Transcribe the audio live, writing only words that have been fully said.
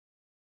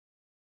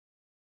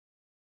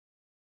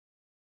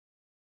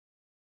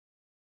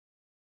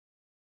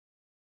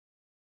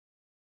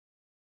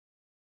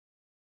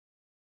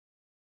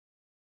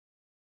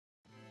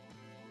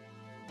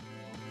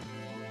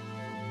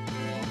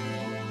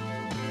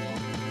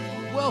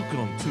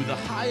Welcome to the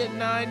High at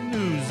 9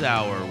 News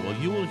Hour, where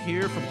you will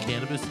hear from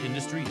cannabis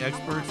industry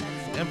experts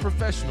and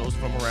professionals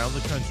from around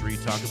the country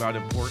talk about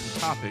important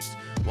topics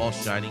while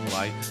shining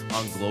light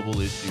on global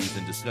issues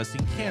and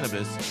discussing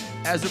cannabis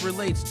as it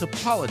relates to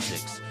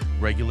politics,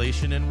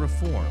 regulation and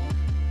reform,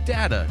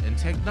 data and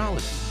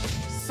technology,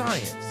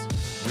 science,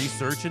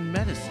 research and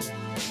medicine,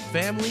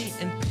 family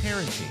and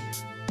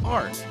parenting,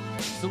 art,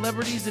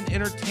 celebrities and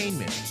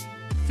entertainment,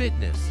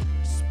 fitness,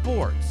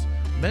 sports,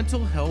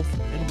 mental health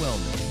and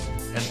wellness,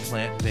 and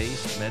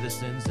plant-based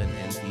medicines and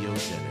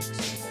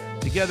entheogenics.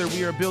 Together,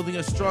 we are building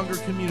a stronger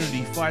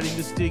community, fighting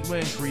the stigma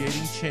and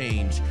creating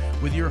change.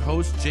 With your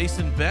hosts,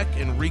 Jason Beck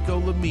and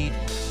Rico Lamitte,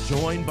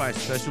 joined by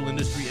special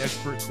industry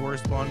expert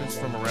correspondents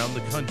from around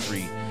the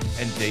country,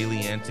 and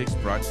daily antics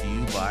brought to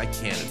you by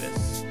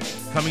Cannabis.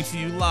 Coming to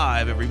you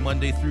live every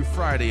Monday through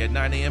Friday at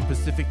 9 a.m.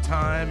 Pacific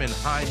Time and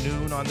high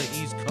noon on the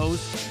East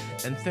Coast.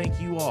 And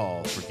thank you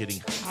all for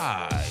getting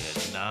high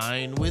at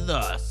 9 with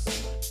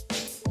us.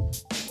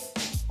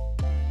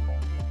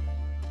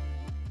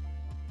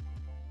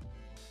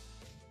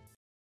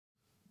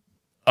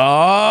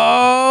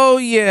 Oh,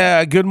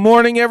 yeah. Good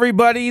morning,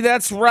 everybody.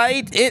 That's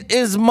right. It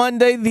is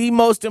Monday, the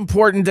most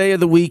important day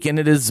of the week, and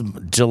it is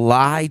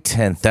July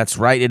 10th. That's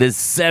right. It is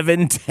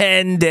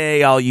 710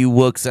 Day, all you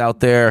wooks out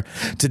there.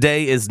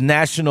 Today is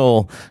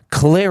National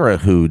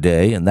Clarahoo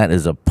Day, and that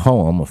is a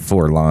poem of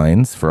 4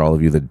 lines for all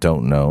of you that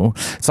don't know.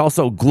 It's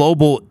also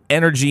Global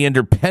Energy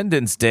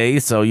Independence Day,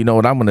 so you know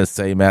what I'm going to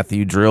say,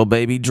 Matthew. Drill,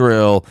 baby,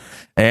 drill.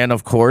 And,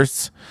 of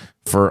course,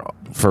 for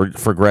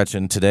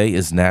Gretchen, today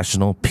is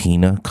National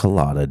Pina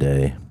Colada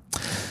Day.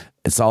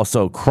 It's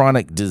also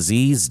Chronic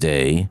Disease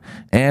Day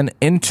and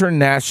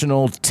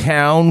International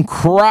Town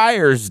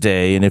Criers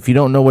Day. And if you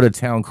don't know what a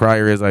town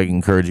crier is, I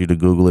encourage you to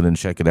Google it and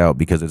check it out,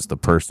 because it's the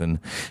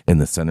person in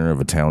the center of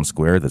a town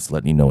square that's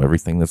letting you know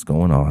everything that's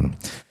going on.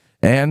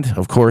 And,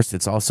 of course,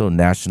 it's also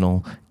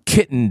National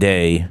Kitten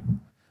Day,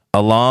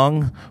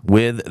 along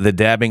with the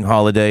dabbing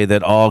holiday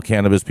that all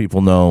cannabis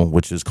people know,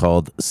 which is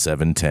called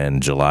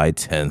 710, July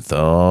 10th.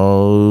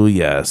 Oh,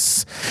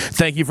 yes.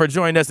 Thank you for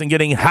joining us and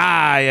getting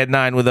high at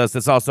 9 with us.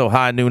 It's also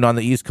high noon on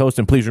the East Coast.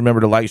 And please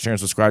remember to like, share, and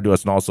subscribe to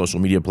us on all social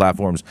media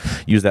platforms.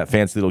 Use that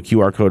fancy little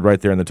QR code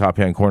right there in the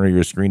top-hand corner of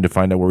your screen to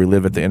find out where we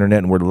live at the internet.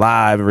 And we're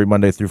live every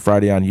Monday through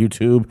Friday on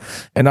YouTube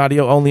and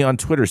audio only on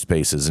Twitter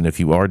Spaces. And if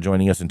you are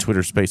joining us in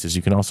Twitter Spaces,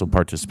 you can also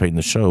participate in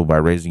the show by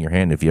raising your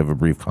hand if you have a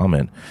brief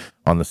comment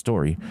on the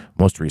story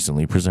most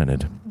recently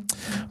presented.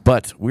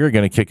 But we're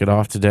going to kick it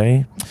off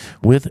today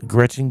with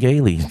Gretchen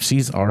Gailey.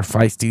 She's our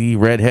feisty,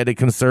 redheaded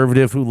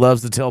conservative who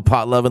loves to tell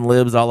pot-loving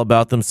libs all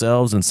about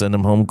themselves and send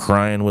them home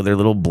crying with their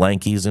little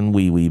blankies and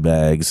wee-wee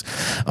bags.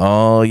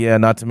 Oh, yeah,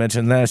 not to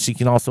mention that, she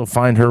can also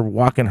find her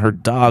walking her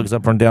dogs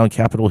up and down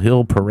Capitol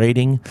Hill,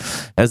 parading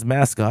as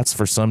mascots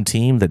for some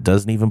team that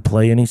doesn't even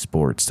play any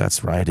sports.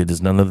 That's right, it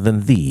is none other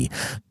than the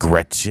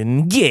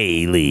Gretchen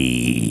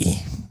Gailey.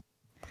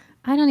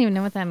 I don't even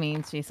know what that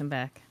means, Jason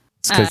Beck.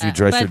 It's because you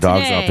dress your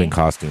dogs up in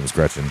costumes,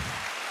 Gretchen.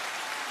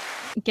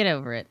 Get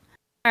over it.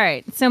 All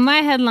right. So my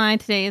headline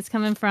today is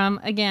coming from,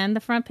 again,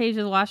 the front page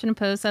of the Washington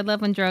Post. I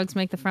love when drugs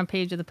make the front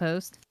page of the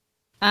Post.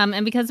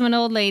 And because I'm an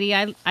old lady,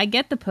 I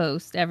get the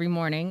Post every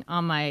morning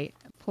on my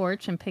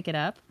porch and pick it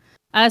up.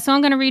 So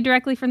I'm going to read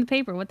directly from the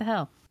paper. What the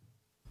hell?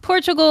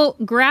 Portugal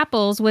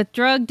grapples with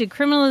drug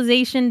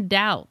decriminalization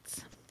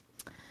doubts.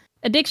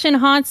 Addiction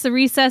haunts the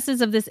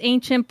recesses of this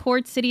ancient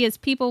port city as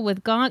people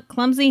with gaunt,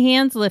 clumsy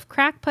hands lift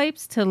crack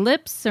pipes to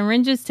lips,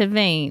 syringes to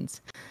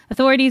veins.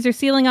 Authorities are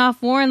sealing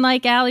off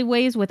Warren-like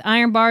alleyways with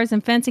iron bars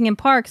and fencing in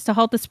parks to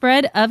halt the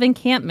spread of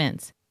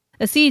encampments.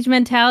 A siege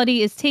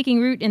mentality is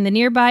taking root in the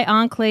nearby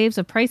enclaves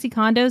of pricey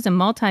condos and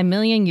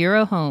multi-million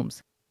euro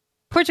homes.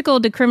 Portugal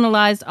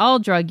decriminalized all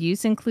drug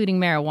use, including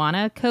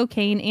marijuana,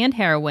 cocaine, and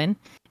heroin,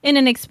 in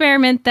an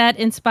experiment that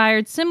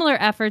inspired similar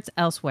efforts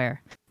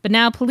elsewhere. But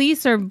now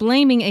police are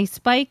blaming a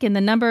spike in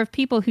the number of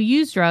people who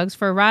use drugs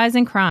for a rise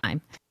in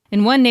crime.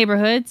 In one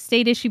neighborhood,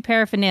 state-issue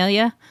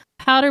paraphernalia,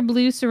 powder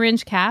blue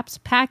syringe caps,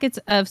 packets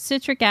of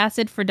citric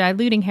acid for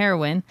diluting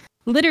heroin,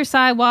 litter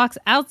sidewalks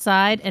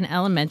outside an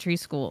elementary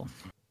school.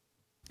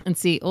 And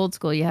see, old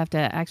school, you have to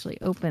actually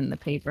open the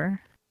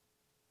paper.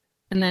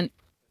 And then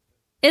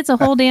it's a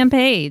whole damn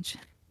page.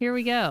 Here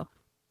we go.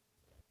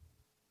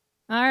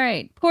 All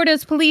right.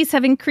 Porto's police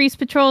have increased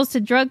patrols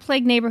to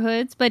drug-plagued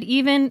neighborhoods, but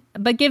given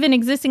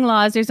existing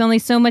laws, there's only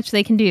so much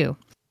they can do.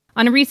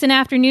 On a recent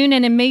afternoon,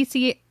 an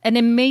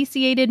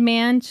emaciated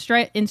man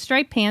in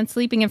striped pants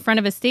sleeping in front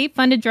of a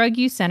state-funded drug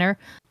use center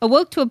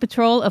awoke to a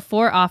patrol of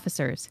 4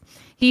 officers.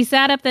 He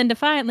sat up, then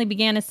defiantly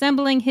began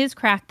assembling his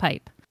crack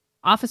pipe.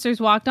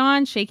 Officers walked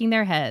on, shaking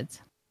their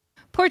heads.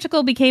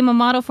 Portugal became a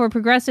model for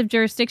progressive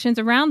jurisdictions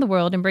around the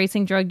world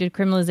embracing drug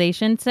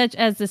decriminalization, such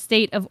as the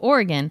state of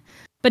Oregon.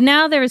 But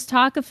now there is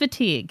talk of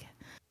fatigue.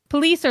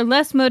 Police are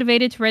less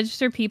motivated to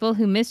register people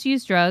who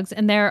misuse drugs,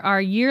 and there are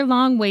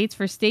year-long waits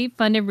for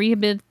state-funded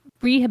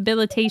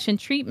rehabilitation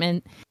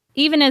treatment,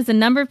 even as the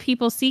number of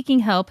people seeking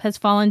help has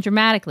fallen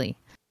dramatically.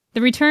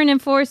 The return in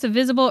force of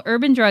visible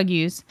urban drug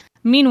use,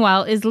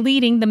 meanwhile, is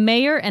leading the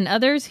mayor and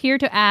others here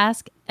to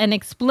ask an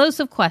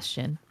explosive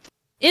question.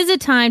 Is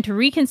it time to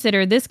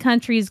reconsider this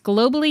country's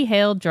globally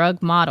hailed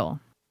drug model?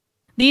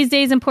 These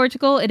days in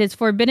Portugal, it is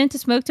forbidden to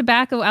smoke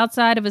tobacco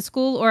outside of a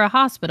school or a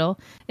hospital.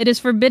 It is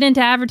forbidden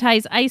to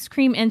advertise ice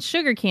cream and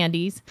sugar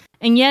candies,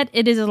 and yet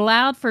it is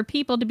allowed for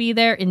people to be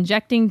there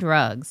injecting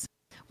drugs.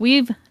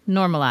 We've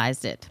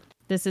normalized it.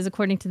 This is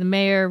according to the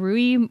mayor,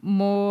 Rui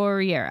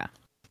Moreira.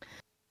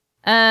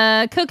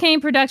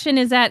 Cocaine production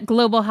is at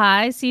global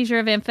highs. Seizure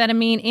of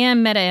amphetamine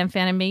and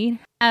methamphetamine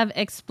have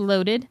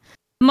exploded.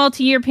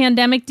 Multi-year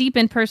pandemic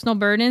deepened personal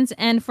burdens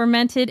and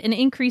fomented an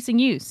increasing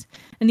use.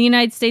 In the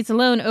United States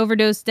alone,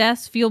 overdose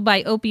deaths fueled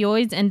by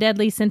opioids and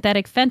deadly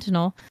synthetic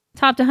fentanyl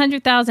topped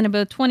 100,000 in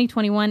both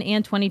 2021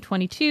 and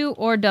 2022,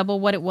 or double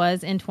what it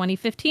was in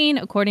 2015,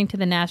 according to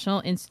the National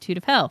Institute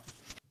of Health.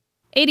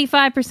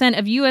 85%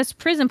 of U.S.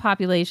 prison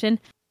population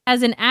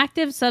has an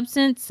active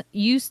substance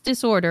use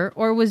disorder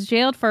or was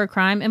jailed for a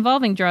crime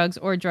involving drugs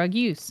or drug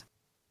use.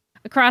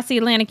 Across the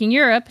Atlantic in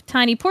Europe,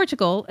 tiny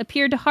Portugal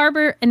appeared to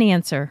harbor an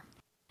answer.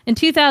 In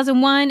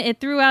 2001, it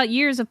threw out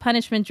years of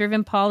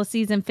punishment-driven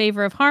policies in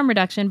favor of harm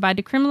reduction by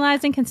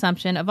decriminalizing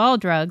consumption of all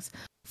drugs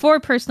for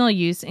personal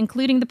use,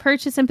 including the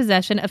purchase and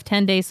possession of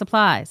 10-day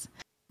supplies.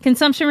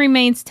 Consumption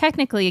remains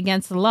technically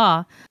against the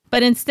law,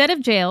 but instead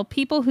of jail,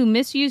 people who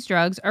misuse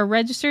drugs are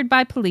registered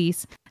by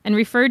police and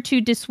referred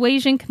to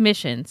dissuasion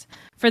commissions.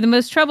 For the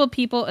most troubled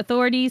people,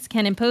 authorities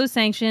can impose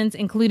sanctions,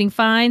 including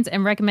fines,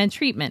 and recommend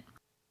treatment.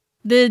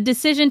 The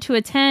decision to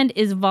attend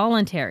is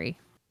voluntary.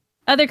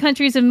 Other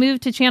countries have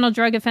moved to channel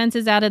drug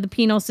offenses out of the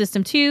penal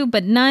system too,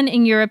 but none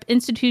in Europe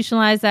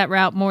institutionalized that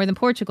route more than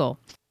Portugal.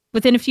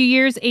 Within a few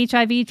years,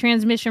 HIV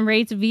transmission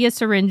rates via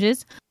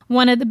syringes,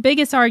 one of the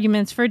biggest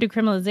arguments for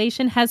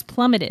decriminalization, has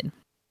plummeted.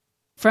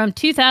 From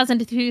 2000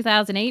 to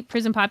 2008,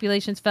 prison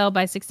populations fell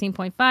by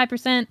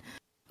 16.5%.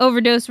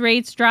 Overdose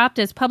rates dropped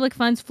as public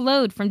funds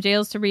flowed from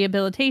jails to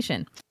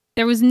rehabilitation.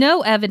 There was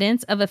no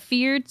evidence of a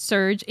feared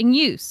surge in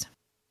use.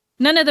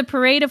 None of the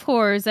parade of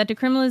horrors that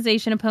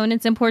decriminalization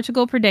opponents in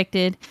Portugal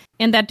predicted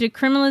and that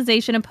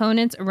decriminalization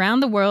opponents around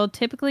the world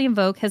typically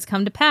invoke has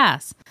come to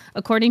pass,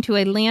 according to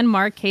a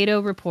landmark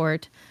Cato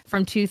report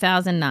from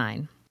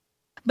 2009.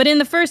 But in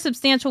the first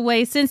substantial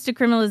way since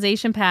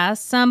decriminalization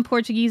passed, some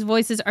Portuguese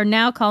voices are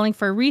now calling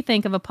for a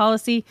rethink of a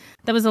policy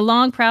that was a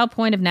long, proud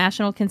point of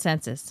national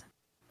consensus.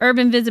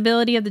 Urban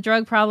visibility of the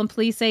drug problem,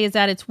 police say, is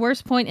at its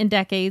worst point in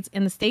decades,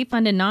 and the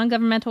state-funded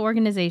non-governmental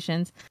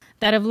organizations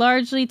that have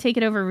largely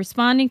taken over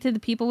responding to the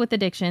people with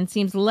addiction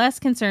seems less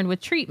concerned with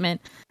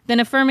treatment than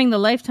affirming the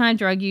lifetime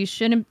drug use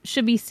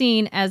should be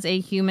seen as a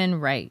human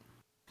right.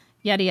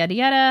 Yada, yada,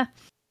 yada.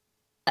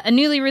 A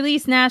newly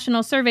released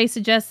national survey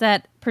suggests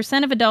that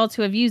percent of adults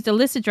who have used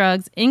illicit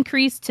drugs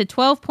increased to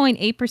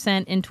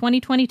 12.8% in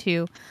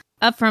 2022,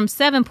 up from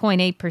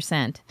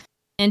 7.8%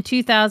 in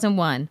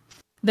 2001,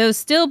 though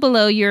still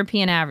below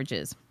European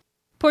averages.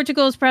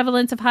 Portugal's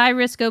prevalence of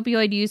high-risk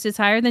opioid use is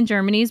higher than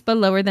Germany's, but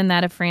lower than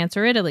that of France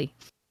or Italy.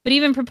 But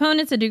even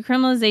proponents of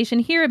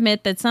decriminalization here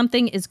admit that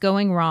something is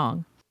going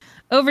wrong.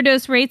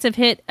 Overdose rates have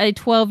hit a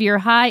 12-year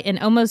high and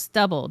almost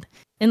doubled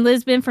in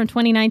Lisbon from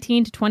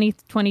 2019 to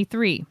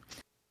 2023.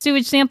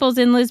 Sewage samples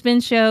in Lisbon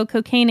show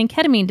cocaine and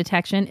ketamine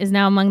detection is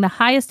now among the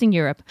highest in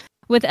Europe,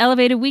 with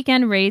elevated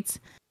weekend rates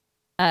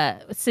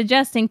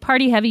suggesting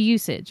party-heavy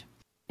usage.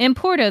 In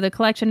Porto, the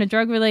collection of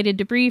drug-related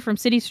debris from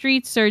city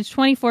streets surged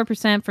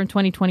 24% from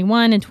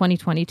 2021 and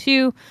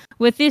 2022,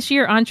 with this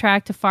year on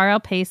track to far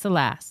outpace the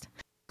last.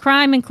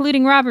 Crime,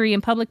 including robbery in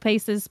public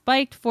places,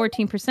 spiked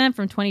 14%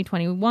 from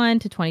 2021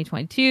 to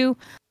 2022,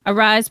 a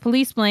rise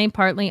police blame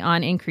partly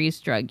on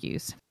increased drug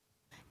use.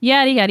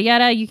 Yada, yada,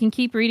 yada. You can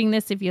keep reading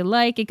this if you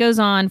like. It goes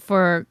on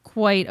for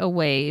quite a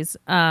ways.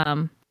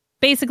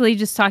 Basically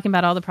just talking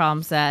about all the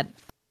problems that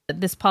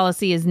this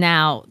policy is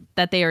now,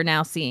 that they are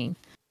now seeing.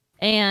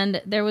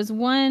 And there was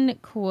one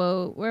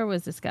quote, where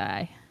was this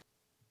guy,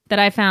 that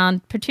I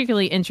found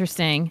particularly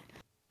interesting.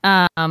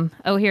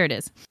 Here it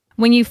is.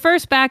 When you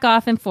first back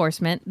off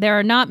enforcement, there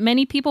are not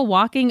many people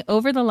walking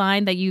over the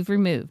line that you've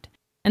removed,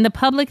 and the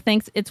public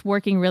thinks it's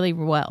working really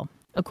well,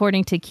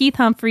 according to Keith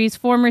Humphreys,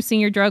 former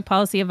senior drug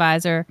policy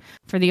advisor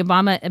for the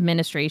Obama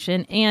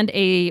administration and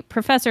a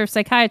professor of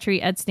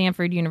psychiatry at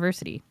Stanford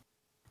University.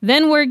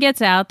 Then word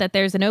gets out that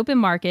there's an open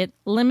market,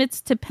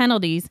 limits to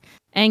penalties,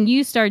 and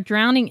you start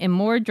drowning in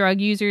more drug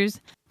users,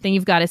 then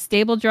you've got a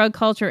stable drug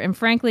culture, and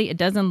frankly, it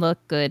doesn't look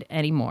good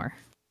anymore.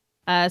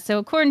 So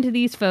according to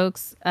these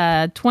folks,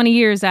 20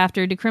 years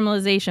after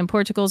decriminalization,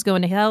 Portugal's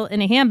going to hell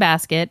in a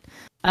handbasket,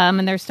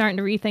 and they're starting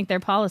to rethink their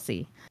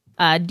policy.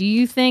 Do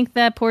you think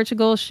that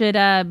Portugal should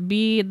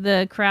be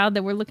the crowd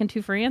that we're looking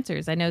to for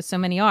answers? I know so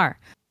many are.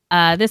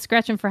 This is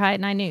Gretchen for High at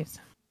 9 News.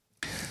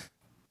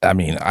 I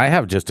mean, I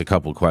have just a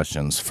couple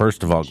questions.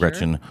 First of all, sure.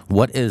 Gretchen,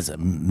 what is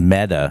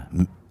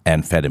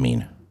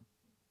methamphetamine?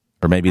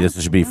 Or maybe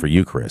this should be for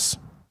you, Chris.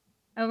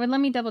 Oh, well,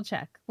 let me double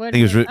check. What I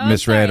think it was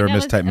misread or that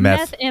was mistyped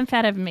meth.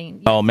 methamphetamine.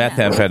 Yes, Oh,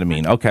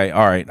 methamphetamine. Okay,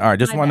 all right.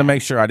 Just My wanted to bad.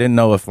 make sure. I didn't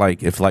know if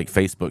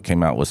Facebook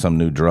came out with some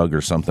new drug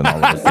or something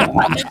all of a sudden.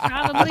 It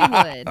probably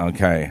would.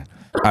 Okay.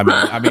 I know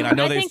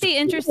I they. think the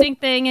interesting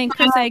thing, and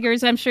Chris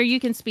Eggers, I'm sure you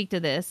can speak to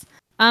this.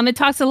 It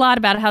talks a lot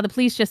about how the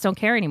police just don't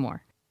care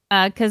anymore,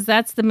 because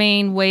that's the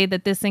main way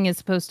that this thing is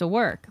supposed to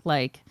work.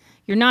 Like,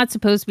 you're not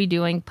supposed to be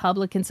doing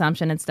public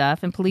consumption and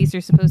stuff, and police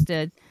are supposed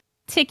to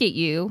ticket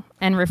you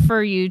and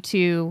refer you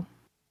to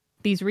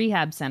these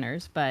rehab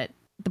centers. But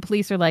the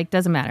police are like,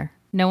 doesn't matter.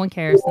 No one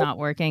cares. Not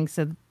working.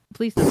 So the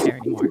police don't care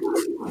anymore.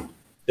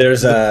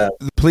 The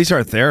police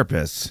aren't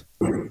therapists.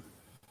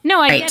 No,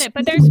 I get it,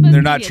 but they're supposed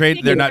They're to not be a trained-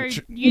 they're ticket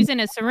not for using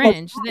a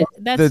syringe.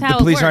 That's The how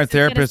police it works. aren't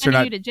Instead of therapists, they're sending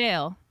not- you to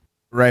jail.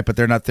 Right, but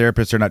they're not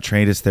therapists. They're not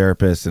trained as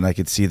therapists, and I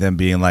could see them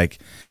being like,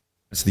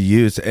 "It's the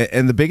use."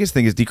 And the biggest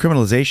thing is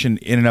decriminalization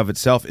in and of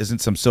itself isn't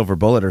some silver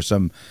bullet or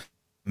some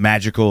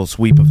magical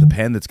sweep of the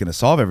pen that's going to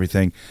solve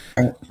everything.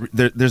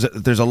 There's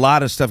a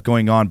lot of stuff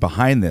going on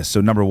behind this. So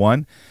number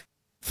one,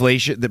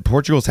 inflation. That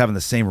Portugal's having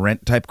the same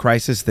rent type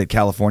crisis that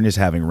California's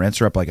having.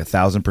 Rents are up like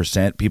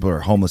 1,000%. People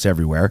are homeless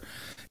everywhere.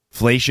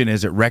 Inflation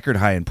is at record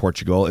high in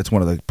Portugal. It's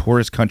one of the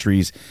poorest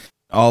countries in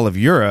all of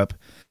Europe.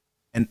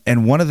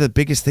 And one of the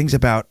biggest things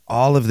about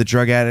all of the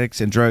drug addicts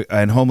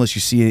and homeless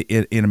you see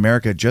in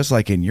America, just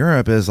like in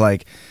Europe, is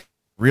like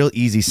real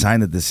easy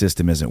sign that the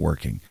system isn't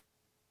working.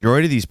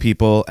 Majority of these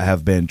people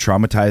have been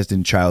traumatized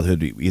in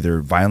childhood, either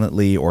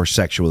violently or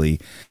sexually.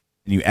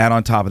 And you add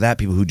on top of that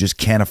people who just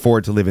can't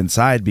afford to live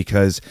inside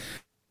because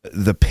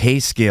the pay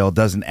scale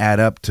doesn't add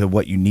up to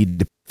what you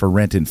need for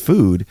rent and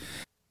food.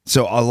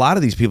 So a lot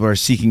of these people are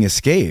seeking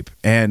escape.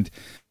 And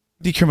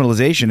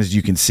decriminalization, as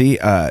you can see,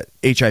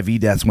 HIV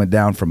deaths went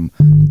down from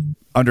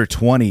under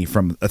 20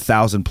 from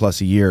 1,000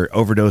 plus a year.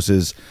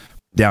 Overdoses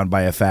down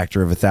by a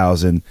factor of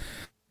 1,000.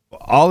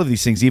 All of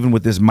these things, even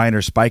with this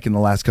minor spike in the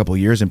last couple of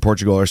years in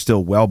Portugal, are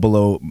still well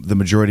below the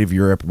majority of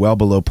Europe, well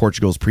below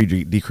Portugal's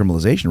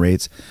pre-decriminalization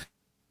rates.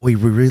 What we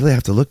really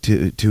have to look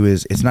to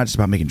is it's not just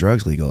about making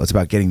drugs legal; it's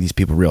about getting these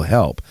people real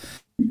help.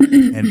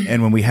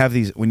 And when we have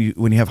when you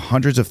have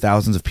hundreds of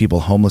thousands of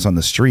people homeless on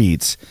the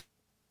streets,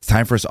 it's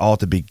time for us all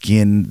to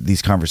begin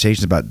these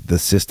conversations about the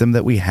system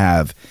that we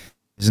have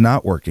is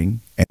not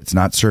working and it's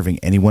not serving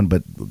anyone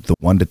but the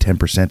 1 to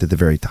 10% at the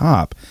very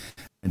top.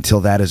 Until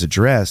that is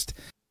addressed,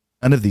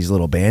 none of these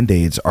little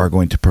Band-Aids are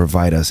going to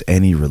provide us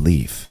any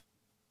relief.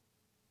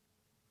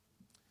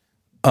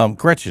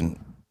 Gretchen,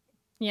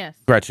 Yes.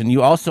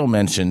 you also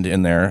mentioned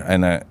in there,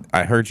 and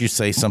I heard you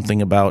say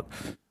something about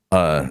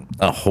a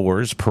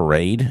whores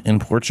parade in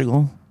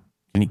Portugal.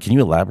 Can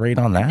you elaborate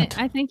on that?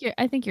 I think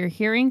you're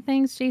hearing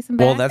things, Jason.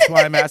 Beck. Well, that's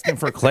why I'm asking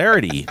for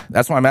clarity.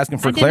 That's why I'm asking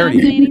for I did clarity.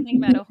 not say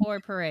anything about a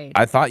whore parade.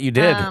 I thought you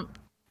did.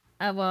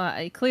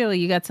 Clearly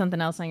you got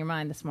something else on your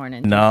mind this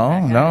morning.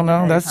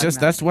 No.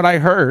 That's what I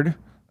heard.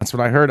 That's what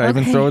I heard. I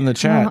even throw in the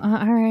chat. All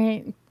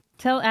right.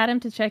 Tell Adam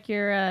to check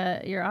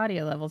your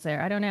audio levels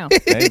there. I don't know.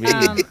 Maybe.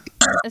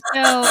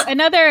 So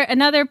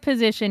another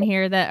position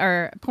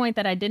here point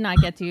that I did not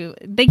get to.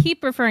 They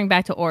keep referring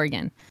back to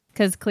Oregon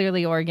because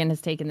clearly Oregon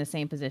has taken the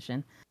same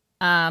position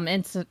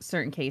in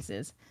certain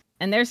cases,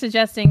 and they're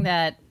suggesting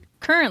that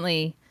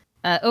currently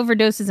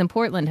overdoses in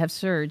Portland have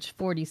surged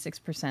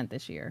 46%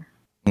 this year.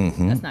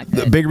 Mm-hmm. That's not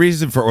good. The big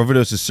reason for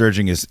overdoses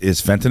surging is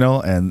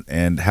fentanyl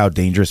and how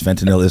dangerous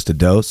fentanyl is to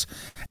dose,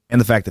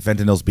 and the fact that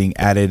fentanyl is being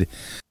added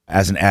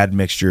as an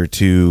admixture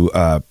to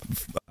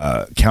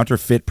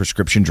counterfeit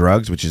prescription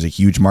drugs, which is a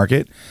huge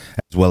market,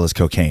 as well as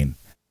cocaine.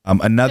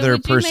 Another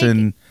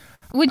person.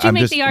 Would you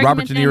make the Robert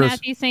argument De then, Niro's-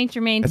 Matthew St.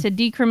 Germain, to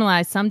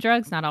decriminalize some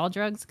drugs, not all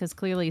drugs, because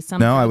clearly some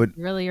No, I drugs would-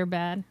 really are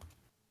bad?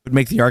 Would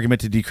make the argument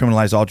to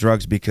decriminalize all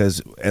drugs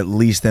because at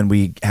least then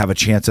we have a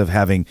chance of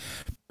having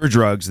pure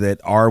drugs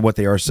that are what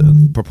they are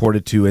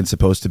purported to and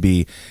supposed to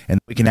be, and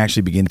we can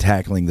actually begin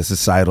tackling the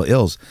societal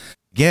ills.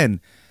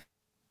 Again,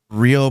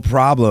 real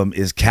problem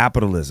is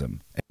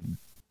capitalism.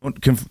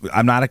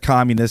 I'm not a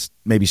communist,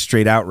 maybe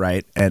straight out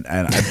right, and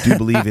I do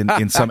believe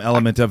in some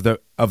element of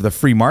the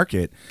free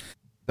market.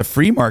 The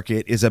free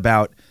market is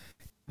about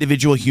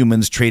individual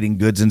humans trading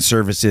goods and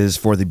services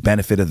for the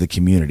benefit of the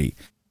community.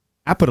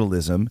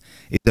 Capitalism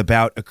is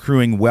about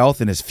accruing wealth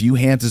in as few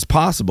hands as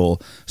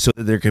possible so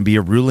that there can be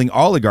a ruling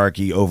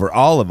oligarchy over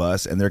all of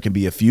us, and there can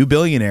be a few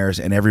billionaires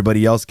and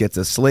everybody else gets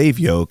a slave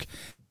yoke.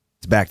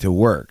 It's back to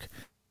work.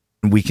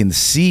 And we can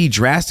see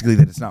drastically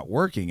that it's not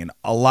working. And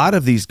a lot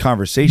of these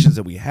conversations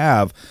that we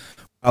have,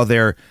 while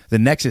the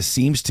nexus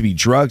seems to be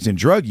drugs and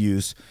drug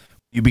use,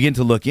 you begin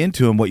to look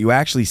into them, what you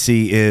actually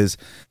see is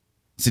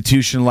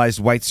institutionalized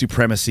white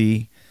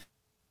supremacy,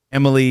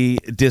 family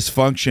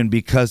dysfunction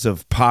because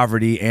of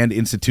poverty and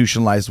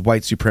institutionalized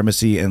white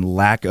supremacy and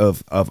lack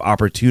of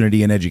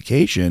opportunity and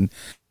education,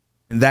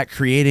 and that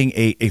creating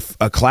a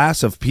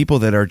class of people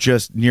that are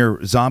just near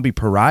zombie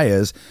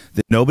pariahs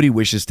that nobody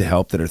wishes to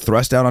help, that are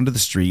thrust out onto the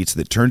streets,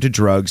 that turn to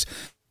drugs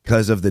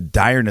because of the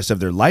direness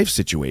of their life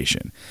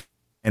situation.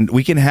 And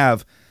we can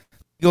have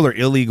legal or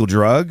illegal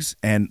drugs,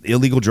 and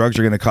illegal drugs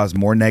are going to cause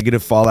more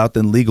negative fallout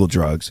than legal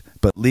drugs.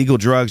 But legal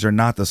drugs are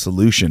not the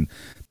solution.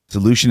 The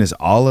solution is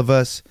all of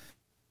us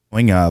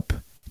going up,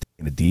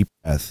 taking a deep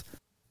breath,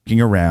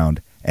 looking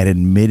around, and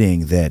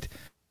admitting that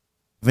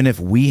even if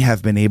we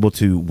have been able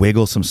to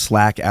wiggle some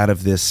slack out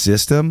of this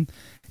system,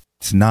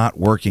 it's not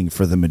working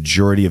for the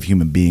majority of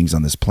human beings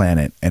on this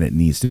planet, and it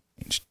needs to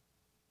change.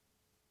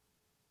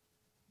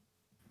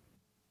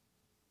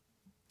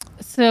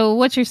 So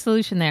what's your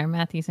solution there,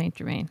 Matthew St.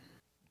 Germain?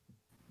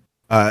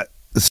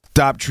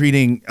 Stop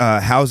treating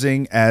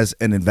housing as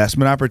an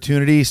investment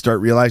opportunity.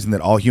 Start realizing that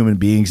all human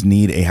beings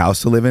need a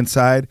house to live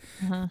inside.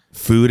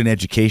 Food and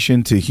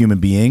education to human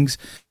beings.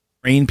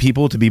 Train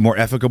people to be more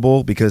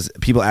ethical because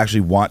people actually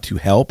want to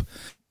help.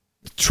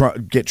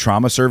 Get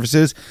trauma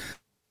services.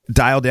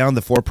 Dial down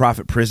the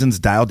for-profit prisons.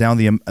 Dial down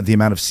the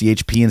amount of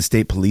CHP and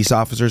state police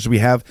officers we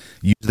have.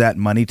 Use that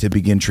money to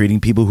begin treating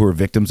people who are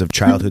victims of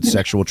childhood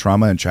sexual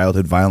trauma and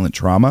childhood violent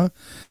trauma.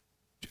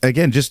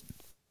 Again, just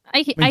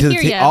I hear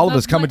you. All of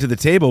us coming to the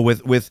table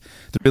with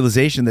the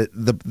realization that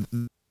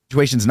the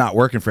situation's not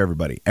working for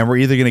everybody, and we're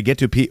either going to get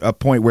to a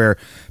point where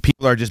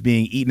people are just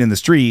being eaten in the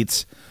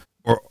streets,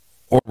 or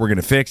we're going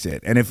to fix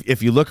it. And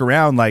if you look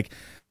around, like,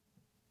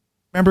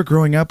 remember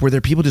growing up, were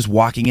there people just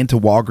walking into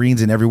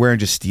Walgreens and everywhere and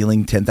just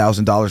stealing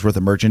 $10,000 worth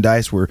of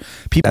merchandise? Were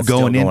people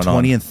going in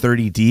 20 and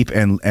 30 deep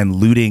and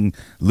looting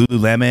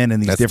Lululemon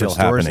and these different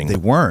stores? Happening. They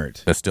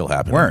weren't. That's still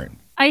happening. Weren't.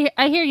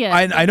 I hear you.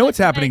 I know it's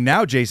happening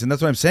now, Jason.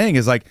 That's what I'm saying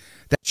is like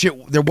that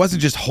shit. There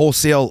wasn't just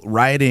wholesale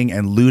rioting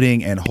and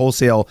looting and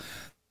wholesale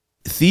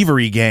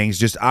thievery gangs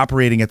just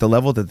operating at the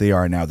level that they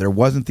are now. There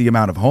wasn't the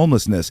amount of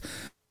homelessness.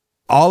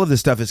 All of this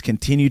stuff has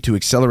continued to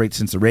accelerate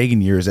since the Reagan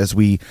years as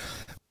we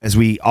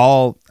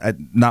all,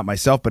 not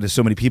myself, but as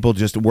so many people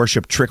just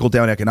worship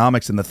trickle-down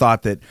economics and the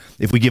thought that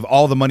if we give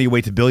all the money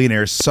away to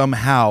billionaires,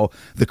 somehow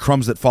the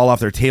crumbs that fall off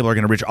their table are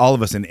going to reach all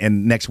of us,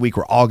 and next week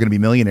we're all going to be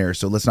millionaires,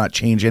 so let's not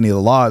change any of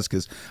the laws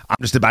because I'm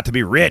just about to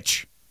be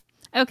rich.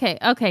 Okay,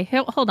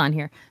 hold on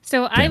here.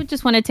 So I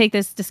just want to take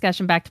this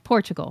discussion back to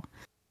Portugal.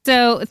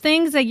 So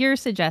things that you're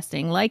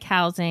suggesting, like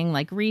housing,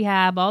 like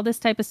rehab, all this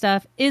type of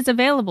stuff is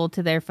available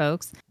to their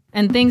folks,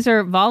 and things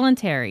are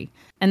voluntary.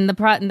 And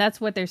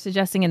that's what they're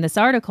suggesting in this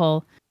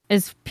article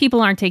is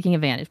people aren't taking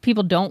advantage.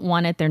 People don't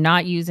want it. They're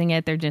not using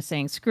it. They're just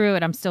saying, screw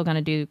it. I'm still going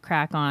to do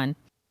crack on,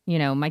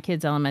 my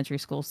kids' elementary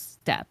school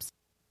steps.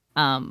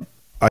 I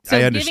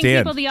giving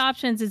understand. people the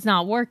options is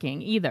not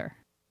working either.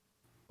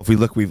 If we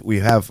look, we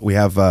have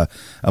a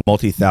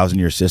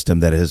multi-thousand-year system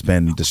that has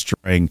been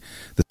destroying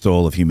the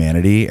soul of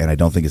humanity, and I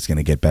don't think it's going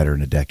to get better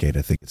in a decade.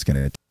 I think it's going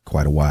to take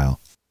quite a while.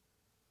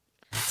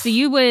 So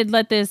you would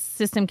let this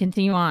system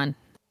continue on?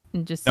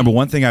 And just Number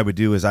one thing I would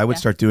do is I would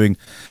start doing.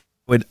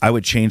 I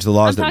would change the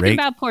laws I'm talking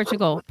about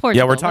Portugal.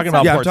 Yeah, we're talking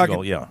about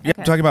Portugal. I'm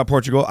talking about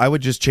Portugal. I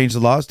would just change the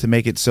laws to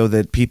make it so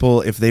that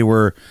people, if they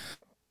were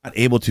not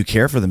able to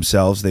care for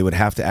themselves, they would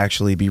have to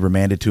actually be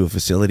remanded to a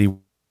facility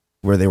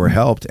where they were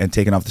helped and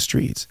taken off the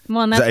streets.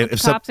 Well, and that's what the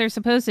cops are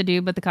supposed to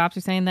do, but the cops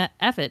are saying that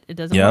it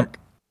doesn't work.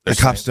 The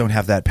cops don't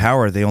have that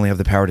power. They only have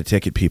the power to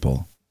ticket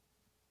people.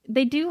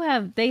 They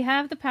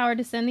have the power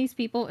to send these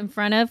people in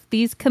front of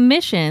these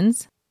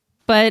commissions,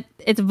 but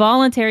it's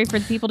voluntary for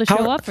the people to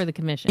show up for the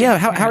commission. Yeah,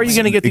 how are you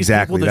going to get these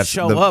people to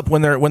show up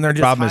when they're just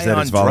problem high is that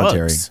on it's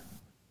voluntary. drugs?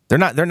 They're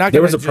not going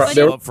to just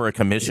show up for a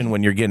commission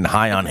when you're getting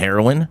high on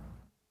heroin.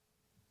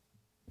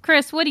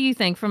 Chris, what do you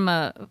think from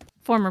a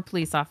former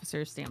police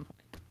officer's standpoint?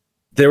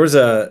 There's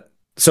a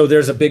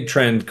big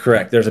trend,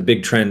 correct. There's a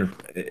big trend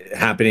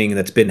happening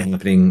that's been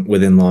happening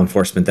within law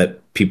enforcement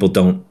that people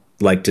don't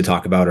like to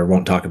talk about or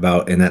won't talk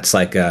about. And that's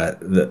like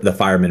the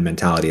fireman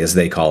mentality, as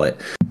they call it.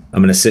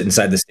 I'm going to sit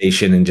inside the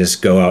station and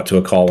just go out to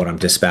a call when I'm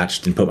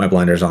dispatched and put my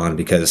blinders on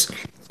because,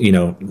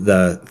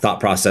 the thought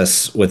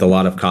process with a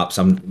lot of cops,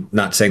 I'm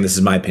not saying this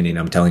is my opinion.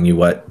 I'm telling you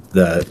what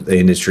the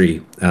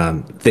industry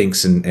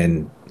thinks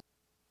and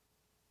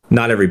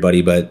not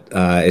everybody, but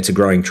it's a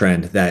growing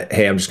trend that,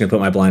 hey, I'm just going to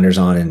put my blinders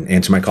on and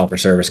answer my call for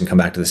service and come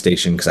back to the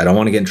station because I don't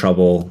want to get in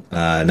trouble.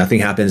 Nothing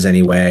happens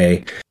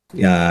anyway.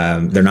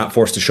 They're not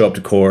forced to show up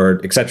to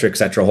court, et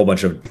cetera, a whole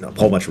bunch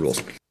of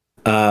rules.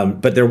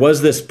 But there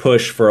was this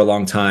push for a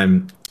long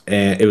time.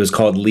 And it was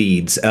called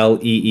LEEDS,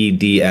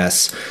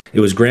 LEEDS. It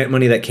was grant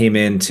money that came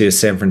into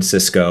San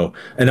Francisco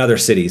and other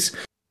cities.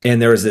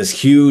 And there was this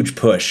huge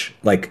push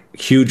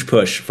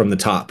from the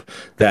top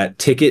that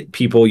ticket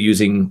people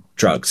using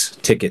drugs,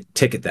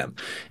 ticket them.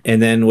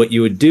 And then what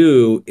you would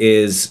do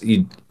is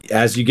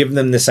as you give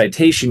them the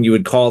citation, you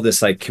would call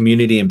this like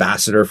community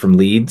ambassador from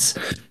LEEDS,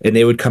 and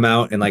they would come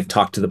out and like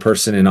talk to the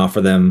person and offer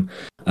them,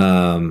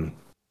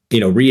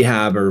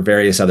 rehab or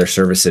various other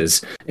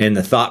services. And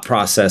the thought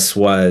process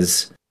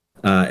was,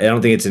 I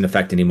don't think it's in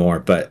effect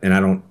anymore, I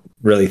didn't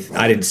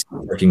see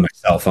it working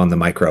myself on the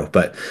micro,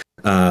 but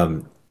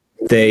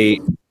they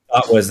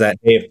thought was that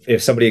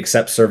if somebody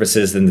accepts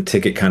services, then the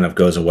ticket kind of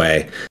goes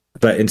away.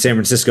 But in San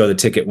Francisco, the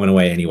ticket went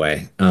away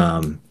anyway.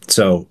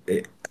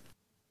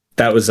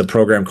 that was a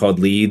program called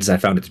Leads. I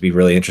found it to be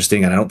really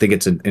interesting, and I don't think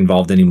it's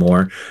involved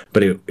anymore.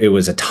 But it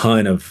was a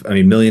ton of,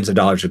 millions of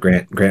dollars of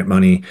grant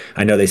money.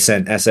 I know they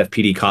sent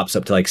SFPD cops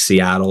up to like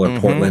Seattle or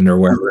Portland or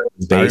wherever it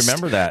was based. I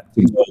remember that.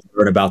 To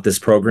learn about this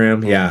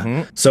program.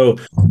 Yeah. So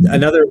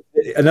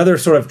another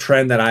sort of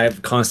trend that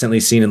I've constantly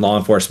seen in law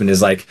enforcement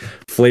is like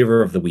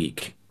flavor of the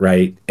week,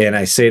 right? And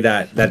I say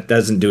that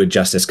doesn't do it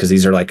justice because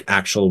these are like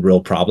actual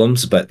real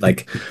problems, but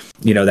like,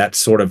 that's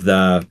sort of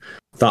the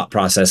thought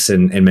process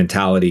and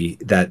mentality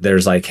that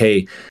there's like,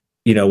 hey,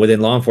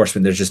 within law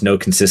enforcement, there's just no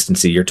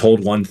consistency. You're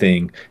told one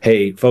thing,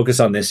 hey, focus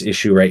on this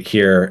issue right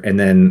here. And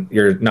then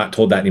you're not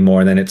told that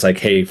anymore. And then it's like,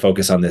 hey,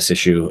 focus on this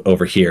issue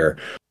over here.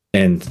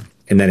 And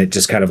then it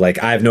just kind of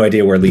like, I have no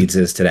idea where Leads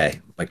is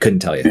today. I couldn't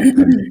tell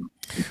you.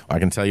 I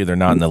can tell you they're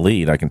not in the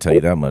lead. I can tell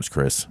you that much,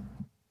 Chris.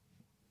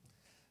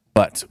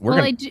 But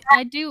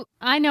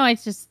I know I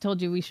just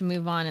told you we should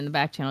move on in the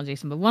back channel,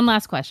 Jason, but one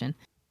last question.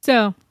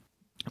 So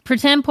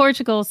pretend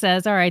Portugal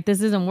says, all right,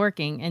 this isn't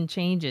working and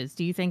changes.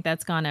 Do you think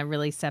that's going to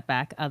really set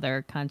back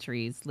other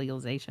countries'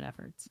 legalization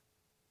efforts?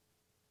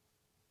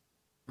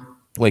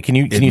 Wait, can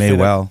you it may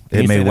well.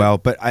 It may well.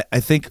 But I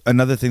think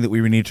another thing that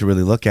we need to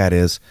really look at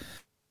is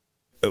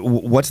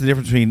what's the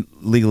difference between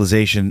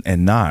legalization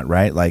and not,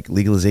 right? Like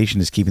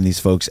legalization is keeping these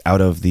folks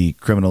out of the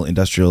criminal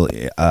industrial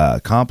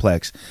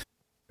complex.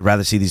 I'd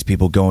rather see these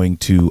people going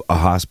to a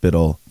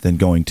hospital than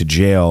going to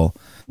jail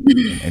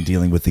and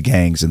dealing with the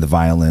gangs and the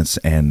violence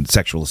and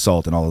sexual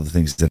assault and all of the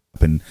things that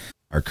happen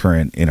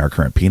in our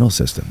current penal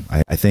system.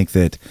 I think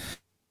that,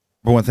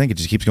 for one thing, it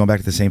just keeps going back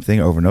to the same thing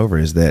over and over,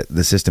 is that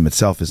the system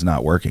itself is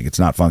not working. It's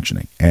not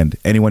functioning. And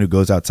anyone who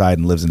goes outside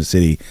and lives in a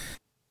city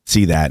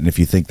see that. And if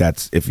you think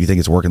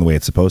it's working the way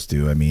it's supposed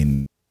to, I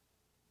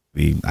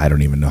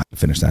don't even know how to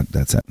finish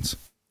that sentence.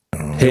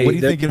 Hey, what do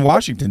you think in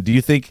Washington? Do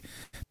you think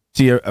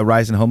see a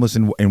rise in homeless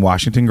in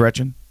Washington,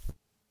 Gretchen?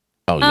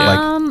 Oh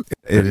yeah, like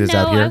it is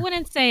out here. I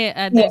wouldn't say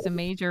there's a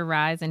major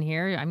rise in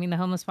here. I mean, the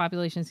homeless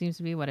population seems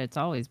to be what it's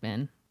always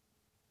been.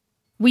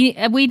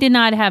 We did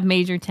not have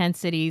major tent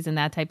cities and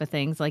that type of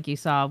things like you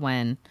saw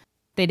when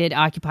they did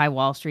Occupy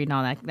Wall Street and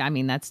all that. I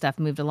mean, that stuff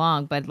moved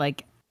along. But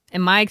like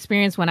in my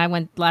experience, when I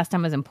went last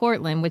time I was in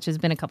Portland, which has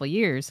been a couple of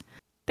years,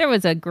 there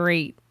was a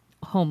great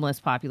homeless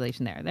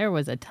population there. There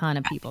was a ton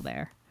of people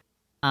there.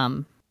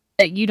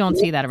 You don't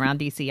see that around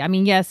DC. I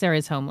mean, yes, there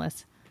is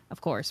homeless,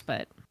 of course,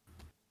 but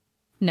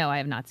no, I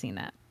have not seen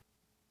that.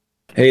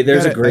 Hey,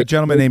 there's a great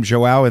gentleman named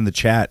Joao in the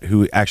chat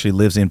who actually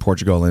lives in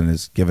Portugal and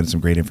is given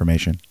some great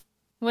information.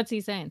 What's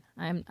he saying?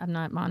 I'm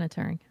not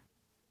monitoring.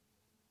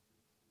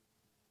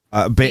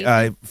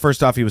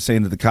 First off, he was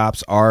saying that the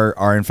cops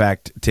are in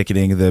fact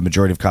ticketing. The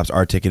majority of cops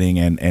are ticketing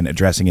and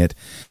addressing it,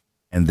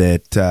 and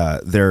that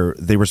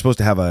they were supposed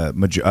to have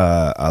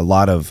a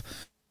lot of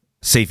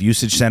safe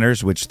usage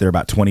centers, which they're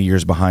about 20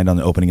 years behind on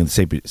the opening of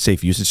the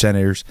safe usage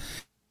centers,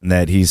 and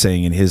that he's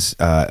saying, in his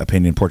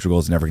opinion, Portugal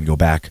is never going to go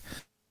back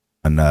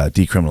on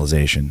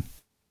decriminalization.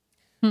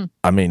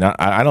 I mean,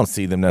 I don't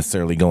see them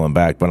necessarily going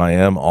back, but I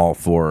am all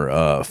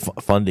for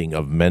funding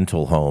of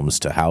mental homes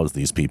to house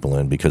these people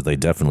in, because they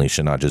definitely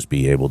should not just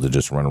be able to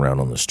just run around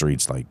on the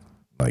streets like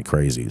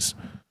crazies.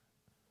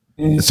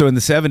 So in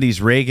the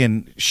 70s,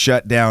 Reagan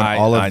shut down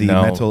all of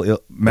the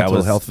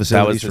mental health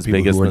facilities for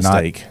people who were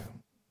mistake.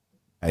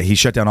 Not. He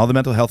shut down all the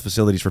mental health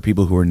facilities for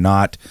people who were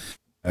not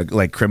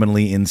like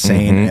criminally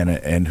insane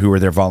and who were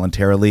there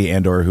voluntarily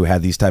and or who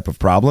had these type of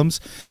problems.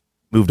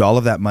 Moved all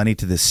of that money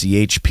to the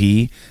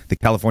CHP, the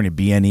California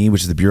BNE,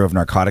 which is the Bureau of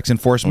Narcotics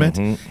Enforcement,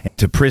 and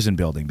to prison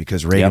building,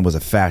 because Reagan was a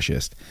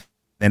fascist.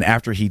 And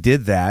after he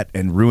did that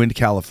and ruined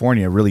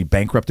California, really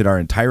bankrupted our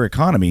entire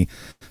economy,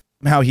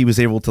 somehow he was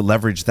able to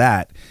leverage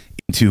that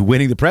into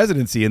winning the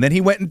presidency. And then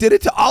he went and did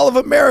it to all of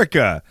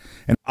America.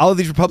 And all of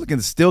these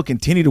Republicans still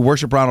continue to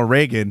worship Ronald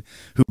Reagan,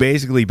 who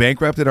basically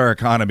bankrupted our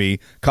economy,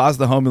 caused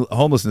the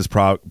homelessness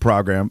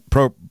problem,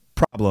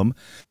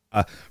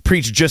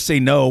 preached just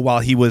say no while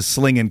he was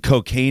slinging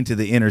cocaine to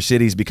the inner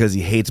cities because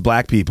he hates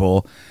black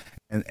people.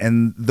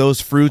 And those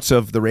fruits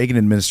of the Reagan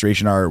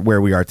administration are where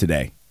we are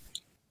today.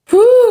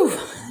 Whew,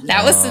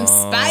 that was some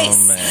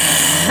spice.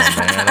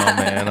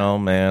 Oh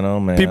man.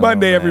 Happy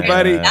Monday,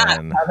 everybody.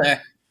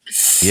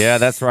 Yeah,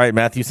 that's right.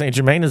 Matthew St.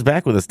 Germain is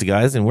back with us,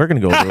 guys, and we're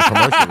going to go over a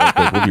commercial real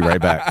quick. We'll be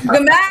right back.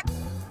 Welcome back.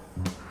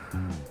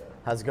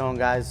 How's it going,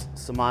 guys?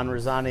 Saman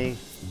Razani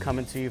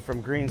coming to you from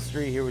Green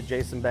Street here with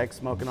Jason Beck,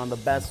 smoking on the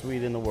best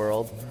weed in the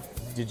world.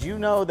 Did you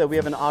know that we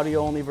have an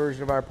audio-only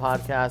version of our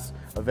podcast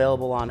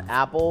available on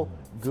Apple,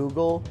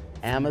 Google,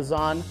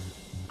 Amazon,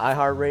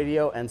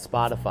 iHeartRadio, and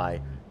Spotify?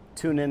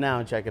 Tune in now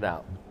and check it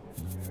out.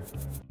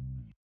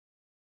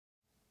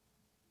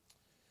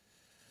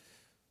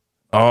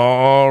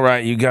 All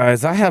right, you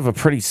guys, I have a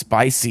pretty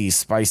spicy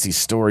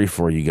story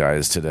for you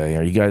guys today.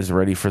 Are you guys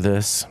ready for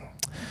this?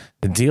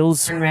 It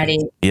deals. I'm ready.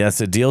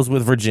 Yes, it deals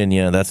with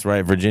Virginia. That's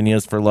right. Virginia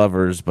is for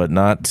lovers, but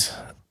not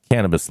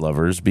cannabis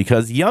lovers,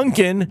 because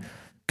Youngkin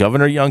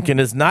Governor Youngkin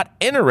is not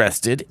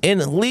interested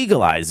in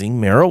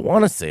legalizing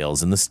marijuana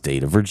sales in the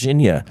state of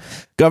Virginia.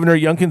 Governor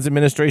Youngkin's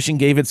administration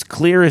gave its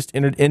clearest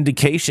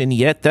indication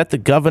yet that the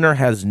governor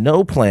has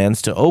no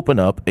plans to open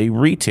up a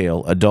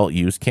retail adult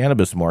use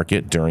cannabis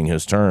market during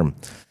his term.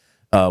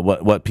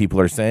 What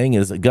people are saying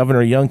is that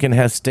Governor Youngkin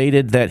has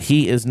stated that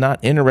he is not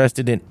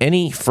interested in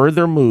any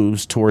further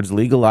moves towards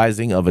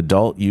legalizing of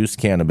adult use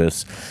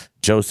cannabis.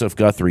 Joseph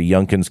Guthrie,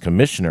 Youngkin's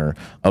commissioner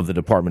of the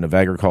Department of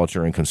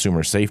Agriculture and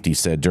Consumer Safety,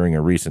 said during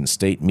a recent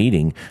state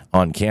meeting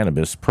on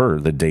cannabis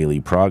per the Daily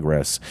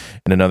Progress.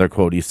 In another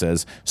quote, he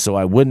says, "So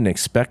I wouldn't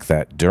expect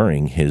that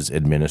during his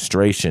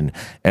administration."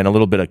 And a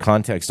little bit of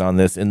context on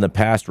this. In the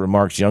past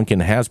remarks,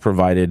 Youngkin has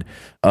provided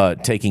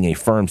taking a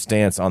firm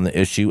stance on the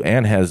issue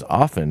and has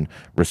often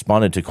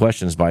responded to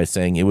questions by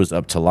saying it was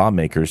up to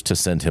lawmakers to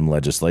send him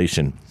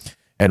legislation.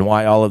 And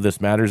why all of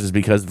this matters is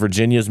because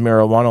Virginia's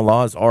marijuana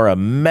laws are a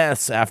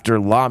mess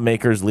after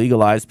lawmakers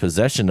legalized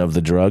possession of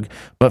the drug,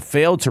 but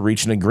failed to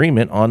reach an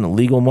agreement on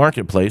legal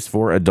marketplace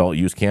for adult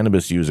use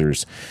cannabis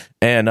users.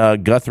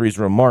 And Guthrie's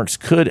remarks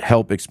could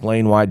help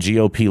explain why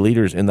GOP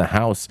leaders in the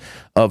House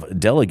of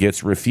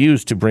Delegates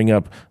refused to bring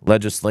up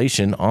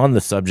legislation on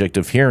the subject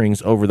of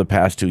hearings over the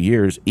past 2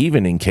 years,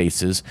 even in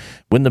cases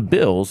when the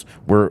bills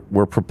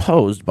were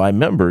proposed by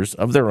members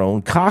of their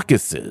own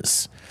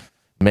caucuses.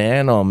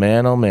 Man, oh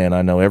man, oh man,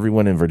 I know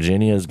everyone in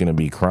Virginia is going to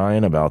be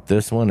crying about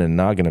this one and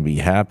not going to be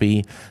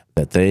happy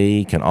that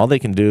all they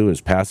can do is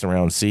pass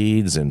around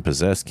seeds and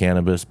possess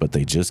cannabis, but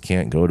they just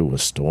can't go to a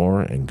store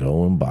and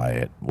go and buy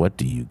it. What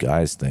do you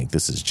guys think?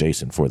 This is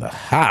Jason for the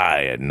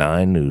High at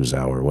 9 News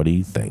Hour. What do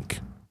you think?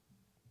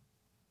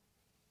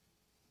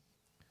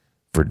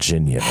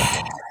 Virginia.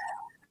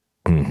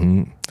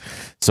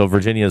 So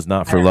Virginia is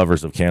not for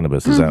lovers of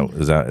cannabis. Is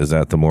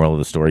that the moral of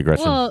the story,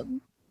 Gretchen? Well,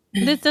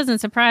 this doesn't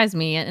surprise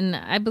me, and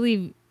I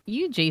believe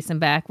you, Jason,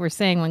 back were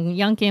saying when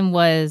Youngkin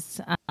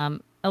was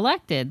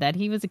elected that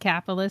he was a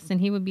capitalist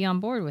and he would be on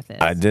board with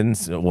it. I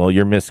didn't. Well,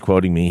 you're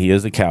misquoting me. He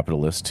is a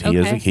capitalist. He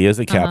is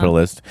a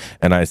capitalist,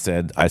 and I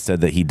said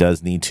that he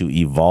does need to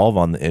evolve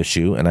on the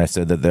issue, and I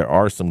said that there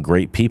are some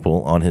great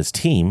people on his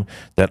team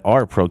that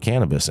are pro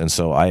cannabis, and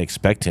so I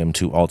expect him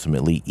to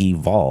ultimately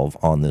evolve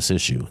on this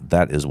issue.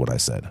 That is what I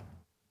said.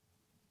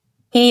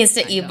 He needs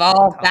to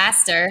evolve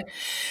faster.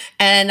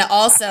 And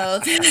also,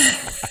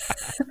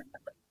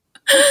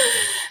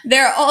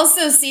 there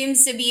also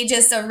seems to be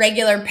just a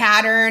regular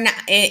pattern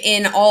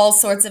in all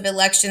sorts of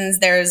elections.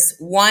 There's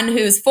one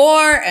who's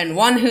for and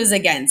one who's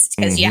against,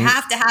 because you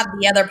have to have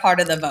the other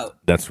part of the vote.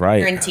 That's right.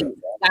 Guaranteed. You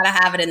got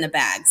to have it in the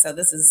bag. So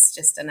this is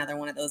just another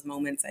one of those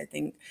moments, I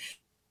think.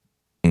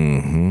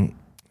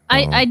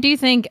 I do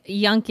think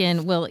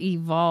Youngkin will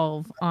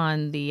evolve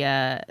on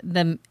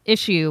the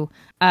issue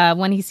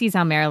when he sees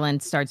how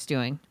Maryland starts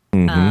doing.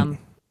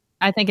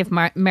 I think if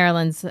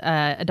Maryland's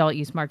adult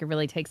use market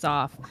really takes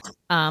off,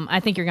 I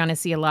think you're going to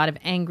see a lot of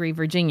angry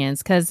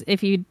Virginians. Because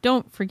if you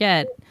don't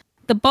forget,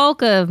 the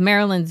bulk of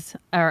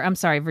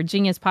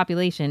Virginia's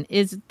population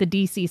is the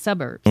DC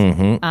suburbs.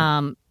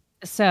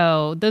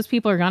 So those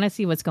people are going to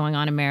see what's going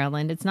on in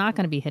Maryland. It's not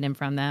going to be hidden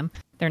from them.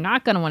 They're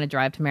not going to want to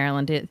drive to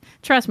Maryland.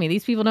 Trust me,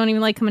 these people don't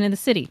even like coming to the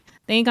city.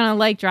 They ain't going to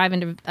like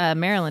driving to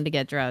Maryland to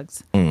get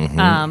drugs.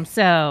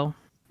 So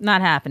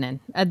not happening.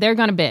 They're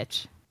going to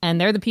bitch. And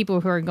they're the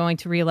people who are going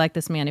to reelect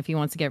this man if he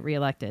wants to get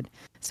reelected.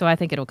 So I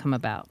think it'll come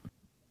about.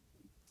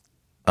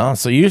 Oh,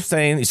 so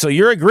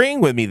you're agreeing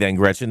with me then,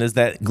 Gretchen, is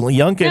that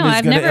Youngkin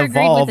is going to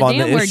evolve on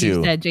the issue.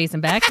 You said, Jason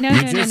Beck.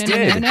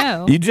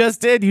 No. You just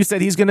did. You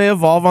said he's going to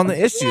evolve on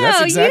the issue.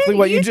 That's exactly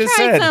what you just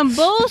said. You tried some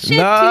bullshit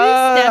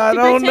two-step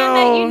to pretend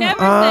that you never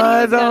said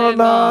he was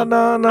going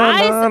to evolve.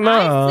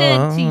 I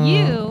said to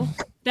you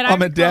that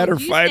Mom and Dad are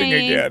fighting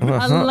again.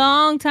 A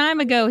long time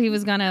ago he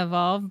was going to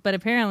evolve, but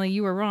apparently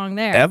you were wrong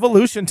there.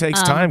 Evolution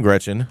takes time,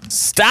 Gretchen.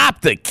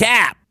 Stop the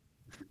cap.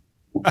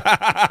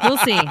 We'll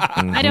see.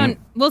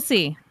 We'll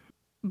see.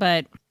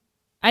 But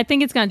I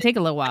think it's going to take a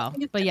little while.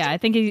 But yeah, I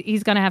think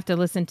he's going to have to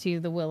listen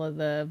to the will of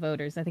the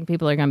voters. I think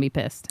people are going to be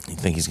pissed. You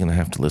think he's going to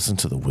have to listen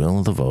to the will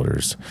of the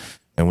voters?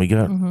 And we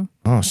got,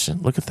 oh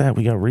shit, look at that.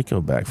 We got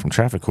Rico back from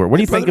traffic court. What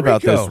do you think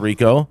about this,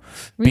 Rico?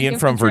 Being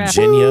from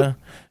Virginia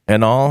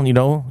and all,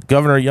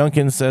 Governor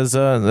Youngkin says,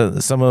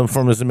 someone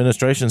from his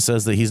administration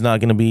says that he's not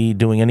going to be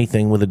doing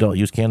anything with adult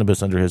use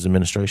cannabis under his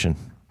administration.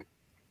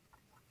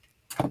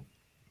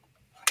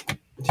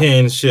 He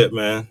ain't shit,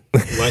 man.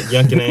 Like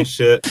Youngkin ain't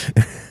shit.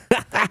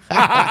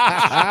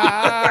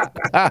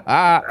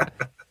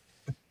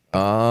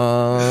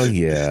 Oh,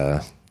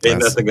 yeah. Ain't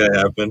nothing gonna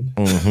happen.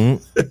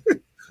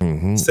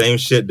 Same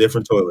shit,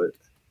 different toilet.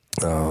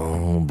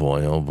 Oh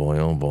boy, oh boy,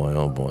 oh boy,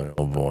 oh boy,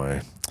 oh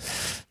boy.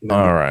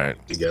 All right.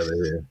 Together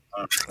here.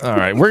 All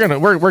right. We're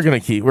gonna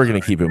keep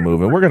it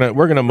moving.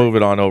 We're gonna move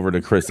it on over to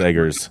Chris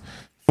Eggers,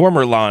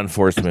 former law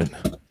enforcement.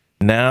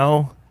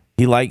 Now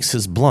he likes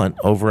his blunt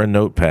over a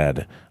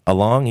notepad.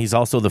 He's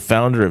also the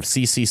founder of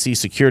CCC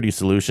Security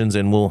Solutions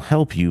and will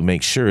help you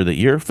make sure that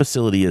your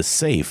facility is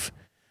safe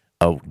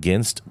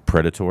against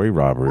predatory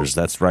robbers.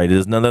 That's right. It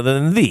is none other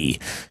than the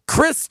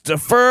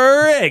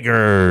Christopher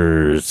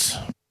Eggers.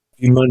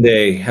 Happy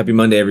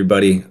Monday,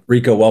 everybody.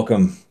 Rico,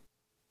 welcome.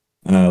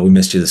 We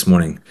missed you this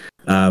morning.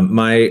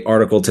 My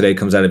article today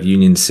comes out of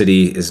Union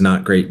City. Is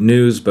not great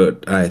news,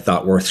 but I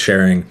thought worth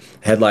sharing.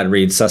 Headline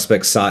reads: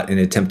 Suspects sought in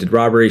attempted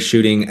robbery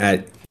shooting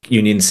at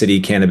Union City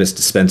cannabis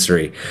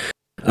dispensary.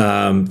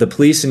 The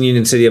police in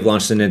Union City have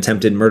launched an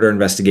attempted murder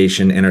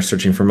investigation and are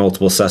searching for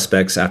multiple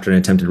suspects after an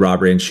attempted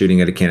robbery and shooting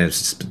at a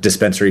cannabis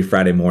dispensary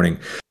Friday morning.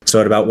 So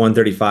at about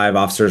 1:35,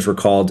 officers were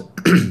called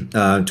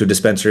to a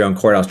dispensary on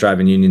Courthouse Drive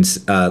in Union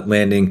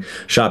Landing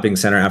Shopping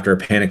Center after a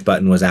panic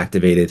button was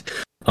activated.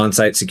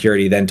 On-site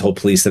security then told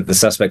police that the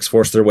suspects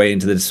forced their way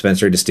into the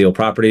dispensary to steal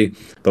property,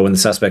 but when the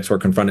suspects were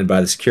confronted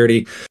by the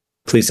security,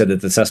 police said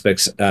that the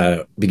suspects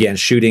began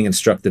shooting and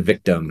struck the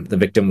victim. The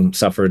victim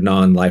suffered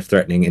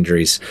non-life-threatening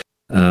injuries.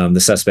 The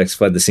suspects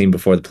fled the scene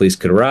before the police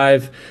could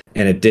arrive,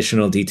 and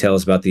additional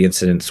details about the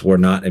incidents were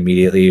not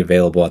immediately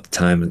available at the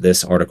time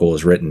this article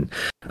was written.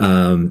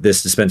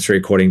 This dispensary,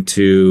 according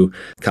to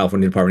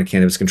California Department of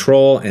Cannabis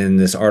Control, and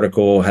this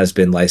article has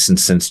been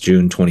licensed since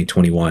June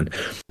 2021.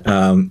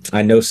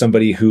 I know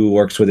somebody who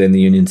works within the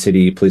Union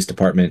City Police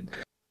Department,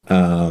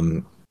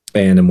 and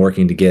I'm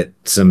working to get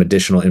some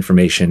additional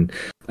information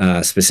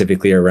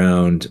specifically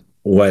around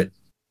what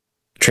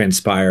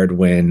transpired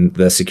when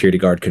the security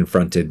guard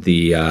confronted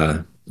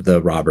the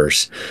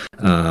robbers.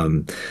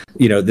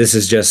 This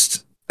is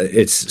just,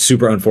 it's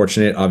super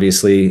unfortunate,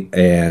 obviously,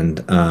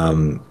 and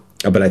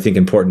but I think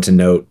important to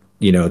note,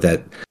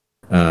 that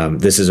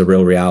this is a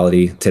real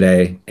reality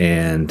today,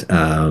 and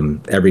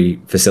every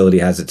facility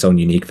has its own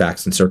unique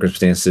facts and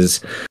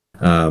circumstances.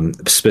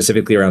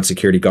 Specifically around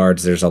security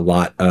guards, there's a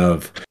lot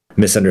of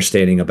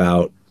misunderstanding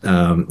about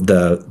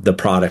the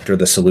product or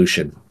the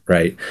solution,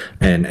 right?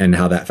 And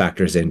how that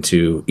factors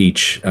into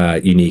each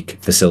unique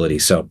facility.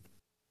 So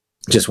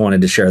just wanted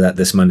to share that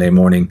this Monday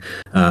morning.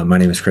 My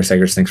name is Chris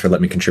Eggers. Thanks for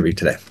letting me contribute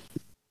today.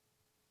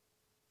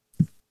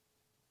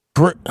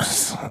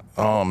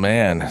 Oh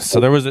man. So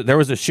there was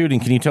a shooting.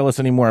 Can you tell us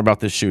any more about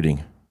this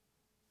shooting?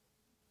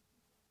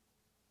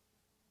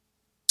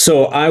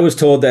 So I was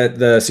told that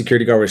the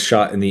security guard was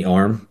shot in the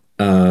arm.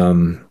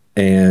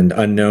 And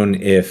unknown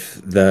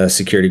if the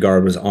security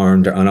guard was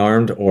armed or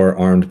unarmed, or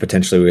armed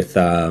potentially with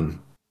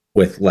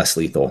less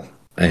lethal,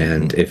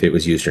 and if it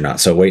was used or not.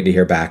 So waiting to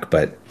hear back,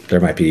 but there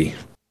might be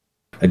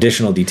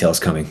additional details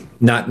coming.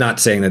 Not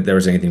saying that there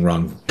was anything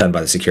wrong done by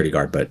the security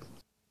guard, but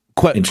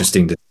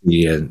interesting to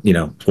see,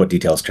 what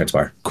details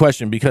transpire.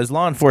 Question, because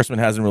law enforcement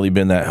hasn't really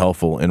been that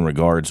helpful in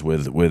regards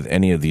with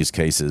any of these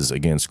cases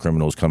against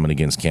criminals coming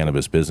against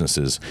cannabis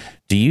businesses.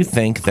 Do you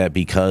think that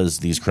because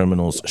these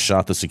criminals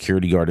shot the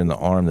security guard in the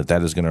arm,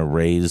 that is going to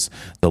raise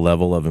the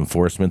level of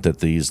enforcement that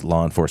these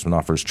law enforcement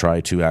officers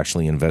try to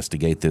actually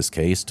investigate this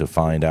case to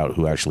find out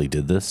who actually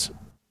did this?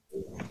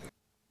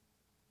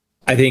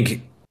 I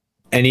think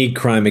any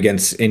crime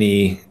against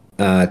any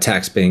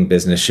tax-paying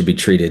business should be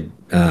treated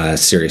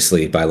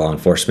seriously by law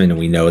enforcement, and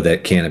we know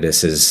that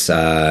cannabis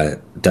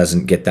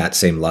doesn't get that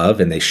same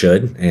love, and they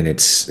should, and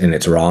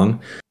it's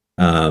wrong.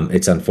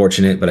 It's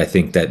unfortunate, but I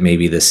think that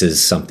maybe this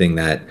is something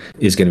that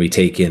is going to be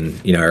taken,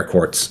 air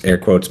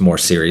quotes, more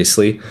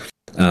seriously.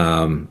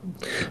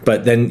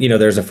 But then,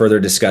 there's a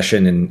further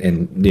discussion,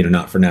 and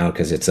not for now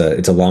because it's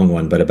a long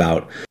one, but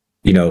about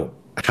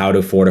how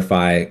to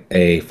fortify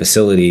a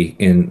facility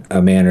in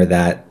a manner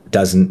that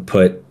doesn't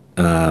put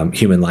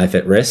human life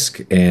at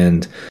risk,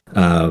 and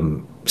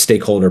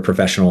stakeholder,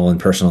 professional, and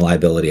personal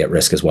liability at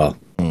risk as well.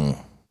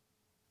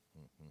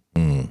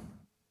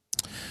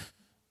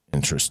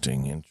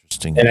 Interesting.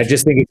 And I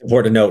just think it's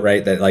important to note,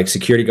 right, that like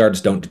security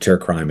guards don't deter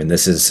crime, and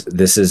this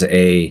is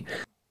a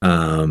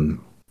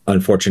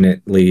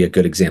unfortunately a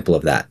good example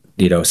of that.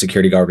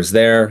 Security guard was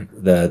there,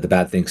 the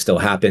bad thing still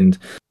happened.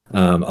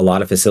 A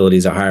lot of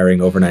facilities are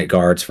hiring overnight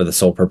guards for the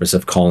sole purpose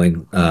of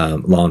calling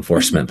law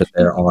enforcement, but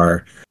there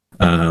are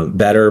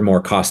better,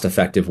 more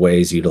cost-effective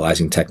ways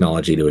utilizing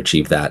technology to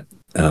achieve that.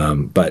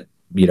 But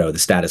the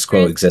status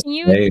quo exists. Can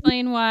you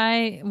explain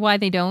why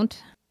they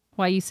don't?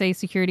 Why you say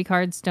security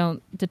guards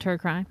don't deter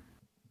crime?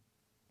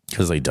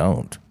 Because they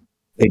don't.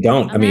 They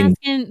don't. I'm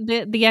asking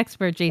the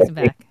expert, Jason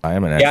Beck. I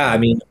am an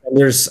expert. Yeah,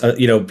 there's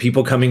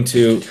people coming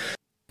to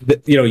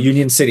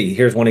Union City.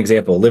 Here's one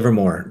example: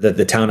 Livermore,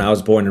 the town I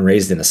was born and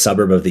raised in, a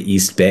suburb of the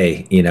East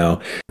Bay.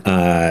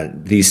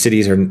 These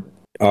cities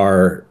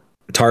are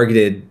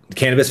targeted.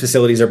 Cannabis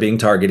facilities are being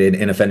targeted,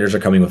 and offenders are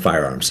coming with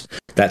firearms.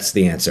 That's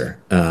the answer.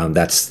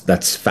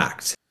 That's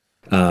fact.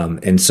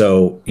 And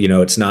so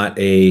it's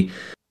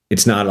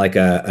not like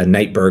a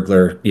night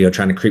burglar,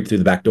 trying to creep through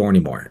the back door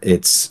anymore.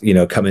 It's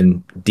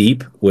coming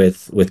deep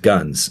with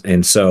guns.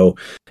 And so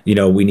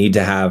we need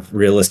to have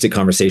realistic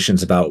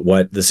conversations about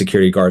what the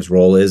security guard's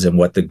role is and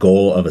what the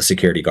goal of a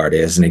security guard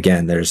is. And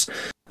again, there's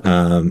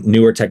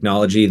newer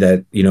technology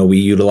that we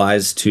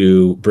utilize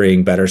to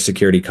bring better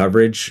security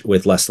coverage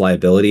with less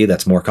liability.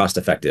 That's more cost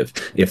effective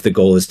if the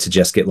goal is to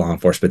just get law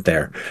enforcement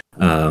there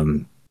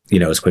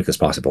as quick as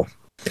possible.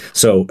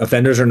 So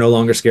offenders are no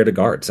longer scared of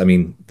guards.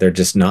 They're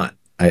just not.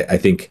 I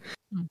think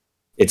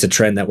it's a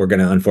trend that we're going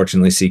to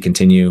unfortunately see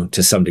continue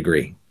to some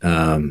degree.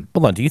 Hold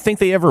on. Do you think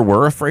they ever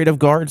were afraid of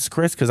guards,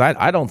 Chris? Because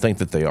I don't think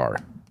that they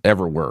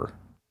ever were.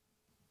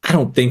 I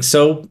don't think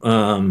so.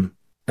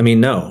 I mean,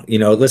 no.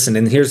 Listen,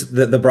 and here's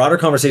the broader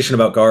conversation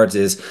about guards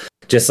is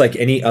just like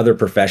any other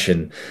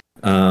profession.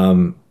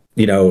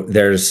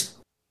 There's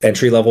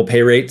entry-level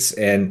pay rates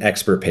and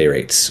expert pay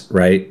rates,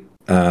 right?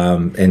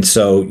 And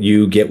so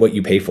you get what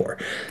you pay for.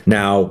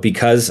 Now,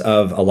 because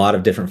of a lot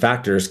of different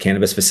factors,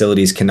 cannabis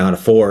facilities cannot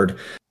afford,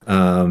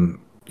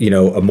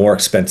 a more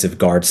expensive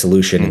guard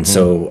solution. And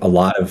so a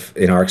lot of,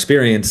 in our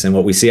experience and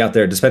what we see out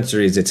there at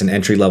dispensaries, it's an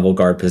entry-level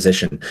guard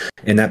position,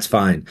 and that's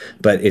fine.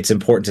 But it's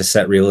important to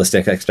set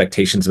realistic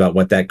expectations about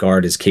what that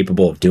guard is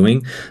capable of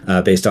doing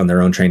based on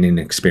their own training and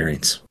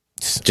experience.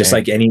 Just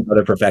like any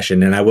other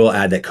profession. And I will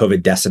add that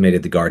COVID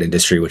decimated the guard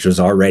industry, which was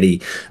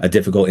already a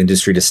difficult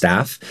industry to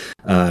staff.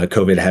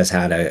 COVID has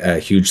had a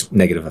huge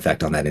negative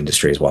effect on that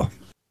industry as well.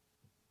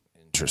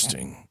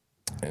 Interesting.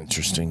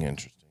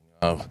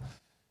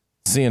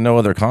 Seeing no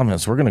other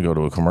comments, we're going to go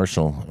to a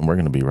commercial and we're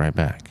going to be right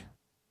back.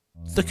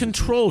 The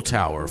Control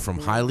Tower from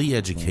Highly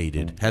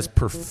Educated has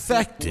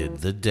perfected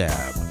the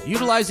dab.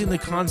 Utilizing the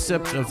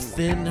concept of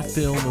thin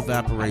film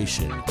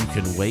evaporation, you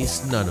can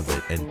waste none of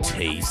it and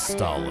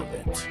taste all of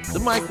it. The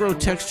micro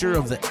texture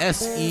of the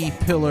SE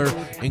pillar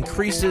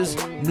increases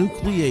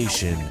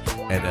nucleation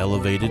at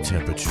elevated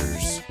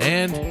temperatures.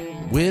 And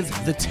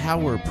with the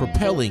tower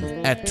propelling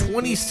at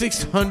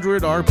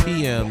 2,600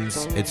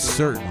 RPMs, it's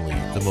certainly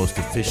the most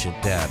efficient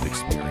dab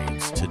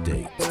experience to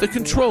date. The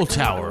Control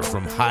Tower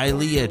from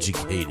Highly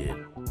Educated.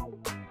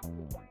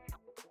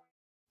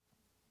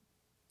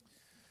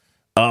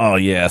 Oh,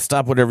 yeah.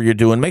 Stop whatever you're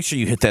doing. Make sure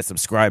you hit that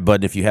subscribe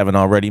button if you haven't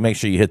already. Make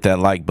sure you hit that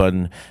like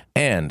button.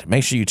 And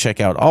make sure you check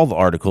out all the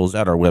articles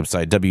at our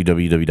website,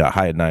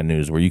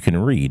 www.high9news, where you can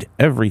read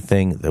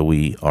everything that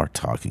we are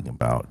talking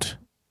about.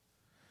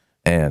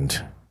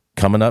 And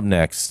coming up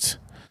next,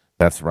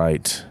 that's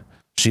right,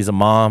 she's a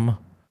mom.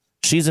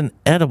 She's an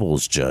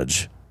edibles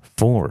judge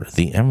for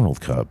the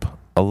Emerald Cup,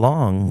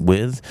 along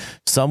with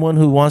someone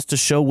who wants to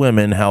show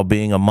women how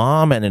being a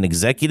mom and an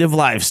executive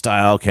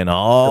lifestyle can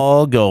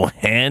all go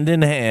hand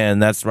in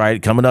hand. That's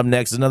right. Coming up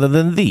next is none other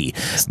than the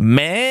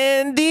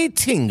Mandy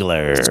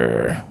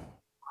Tingler.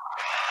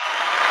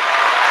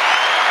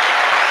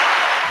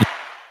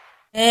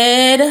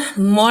 Good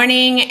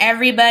morning,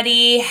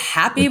 everybody.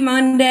 Happy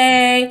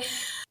Monday.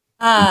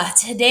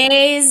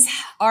 Today's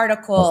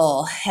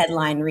article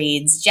headline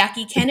reads,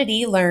 Jackie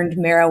Kennedy learned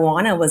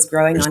marijuana was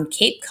growing on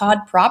Cape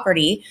Cod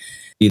property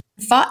and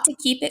fought to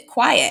keep it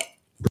quiet.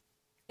 You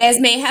guys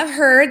may have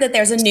heard that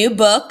there's a new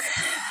book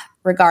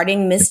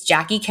regarding Miss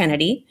Jackie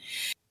Kennedy.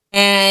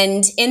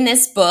 And in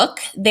this book,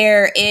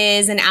 there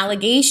is an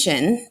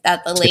allegation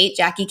that the late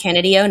Jackie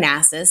Kennedy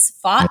Onassis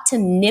fought to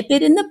nip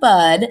it in the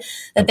bud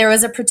that there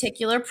was a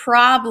particular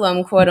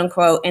problem, quote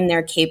unquote, in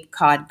their Cape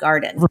Cod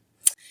garden.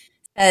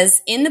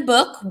 As in the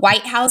book,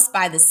 White House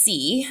by the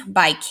Sea,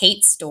 by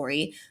Kate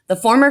Story, the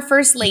former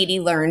First Lady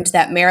learned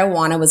that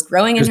marijuana was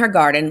growing in her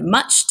garden,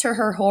 much to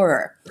her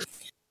horror.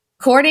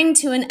 According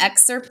to an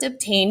excerpt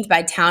obtained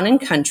by Town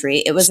and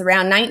Country, it was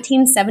around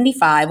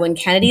 1975 when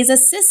Kennedy's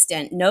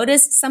assistant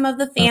noticed some of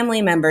the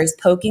family members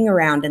poking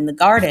around in the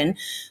garden,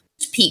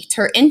 which piqued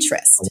her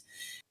interest.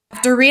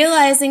 After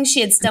realizing she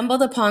had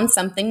stumbled upon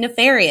something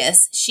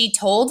nefarious, she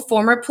told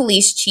former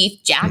police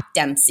chief Jack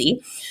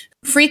Dempsey,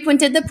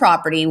 frequented the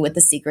property with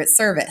the Secret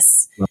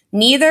Service.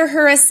 Neither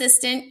her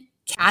assistant,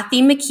 Kathy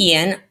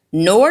McKeon,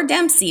 nor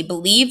Dempsey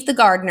believed the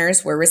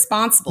gardeners were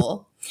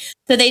responsible,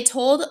 so they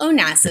told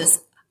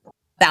Onassis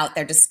about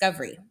their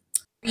discovery.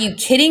 Are you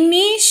kidding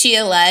me? She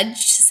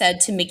alleged,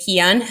 said to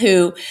McKeon,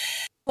 who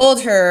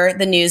told her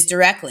the news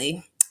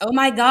directly. Oh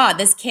my God,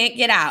 this can't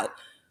get out.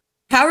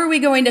 How are we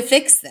going to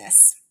fix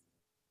this?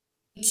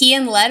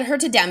 McKeon led her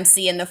to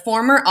Dempsey, and the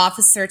former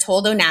officer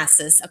told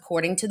Onassis,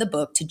 according to the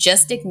book, to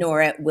just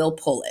ignore it, we'll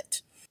pull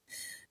it.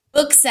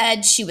 The book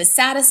said she was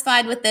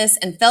satisfied with this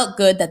and felt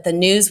good that the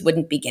news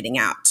wouldn't be getting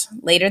out.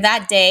 Later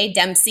that day,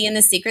 Dempsey and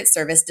the Secret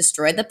Service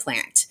destroyed the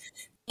plant.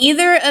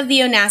 Neither of the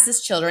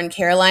Onassis children,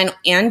 Caroline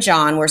and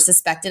John, were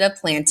suspected of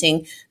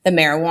planting the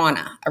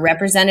marijuana. A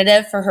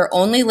representative for her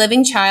only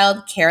living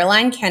child,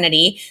 Caroline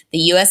Kennedy, the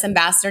U.S.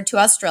 ambassador to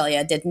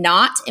Australia, did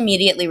not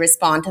immediately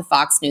respond to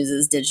Fox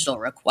News' digital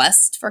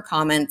request for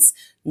comments,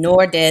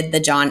 nor did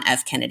the John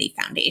F. Kennedy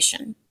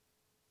Foundation.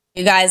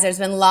 You guys, there's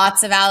been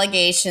lots of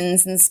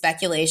allegations and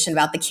speculation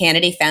about the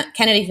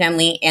Kennedy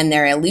family and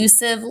their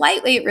elusive,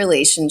 lightweight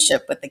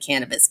relationship with the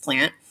cannabis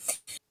plant.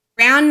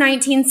 Around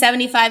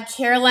 1975,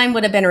 Caroline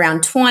would have been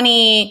around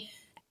 20,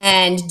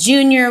 and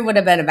Junior would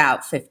have been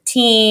about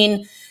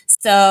 15.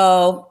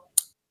 So,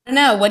 I don't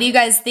know. What do you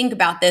guys think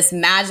about this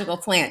magical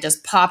plant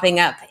just popping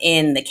up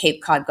in the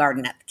Cape Cod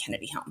garden at the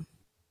Kennedy home?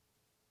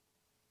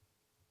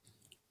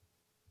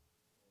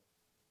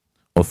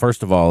 Well,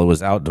 first of all, it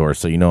was outdoors,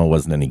 so you know it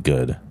wasn't any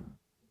good.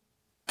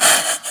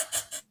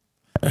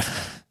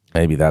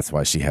 Maybe that's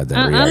why she had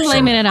that reaction. I'm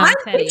blaming it on I'm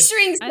Teddy.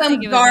 picturing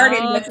some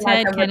garden with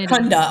like a Kennedy.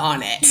 rotunda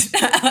on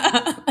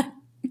it.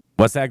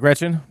 What's that,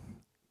 Gretchen?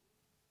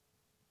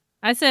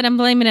 I said I'm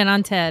blaming it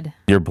on Ted.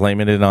 You're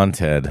blaming it on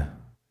Ted.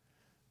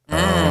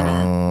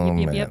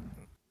 Yep.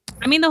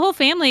 I mean, the whole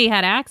family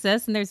had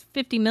access, and there's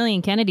 50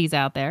 million Kennedys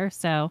out there,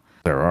 so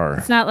There are.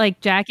 it's not like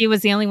Jackie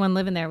was the only one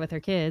living there with her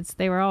kids.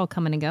 They were all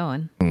coming and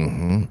going.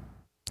 Mm-hmm.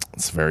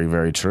 It's very,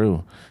 very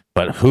true.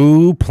 But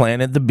who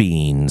planted the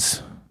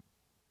beans?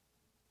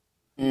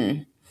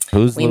 We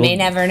may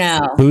never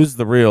know. Who's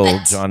the real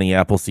Johnny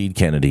Appleseed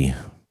Kennedy?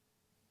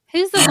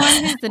 Who's the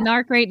one who's the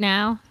narc right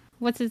now?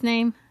 What's his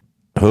name?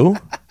 Who?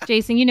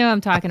 Jason, you know what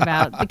I'm talking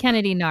about. The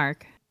Kennedy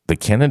narc. The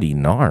Kennedy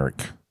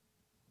narc.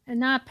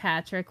 Not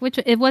Patrick.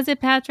 Was it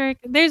Patrick?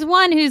 There's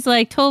one who's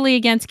like totally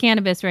against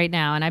cannabis right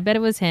now, and I bet it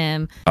was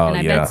him. Oh, and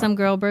I yeah. bet some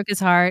girl broke his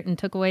heart and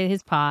took away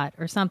his pot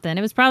or something.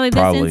 It was probably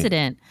this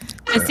incident.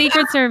 The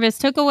Secret Service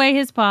took away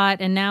his pot,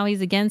 and now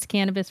he's against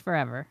cannabis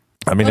forever.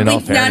 I mean, in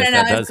all fairness,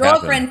 that His does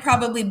girlfriend happen.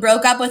 probably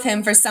broke up with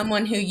him for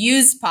someone who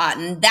used pot,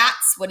 and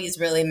that's what he's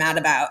really mad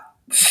about.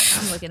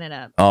 I'm looking it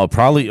up. Oh,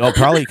 probably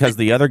because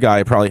the other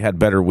guy probably had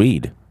better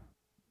weed.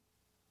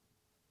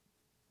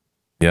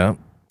 Yeah.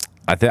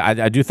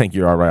 I do think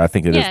you're all right. I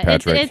think it is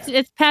Patrick.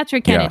 It's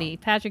Patrick Kennedy. Yeah.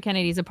 Patrick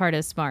Kennedy's a part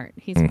of SMART.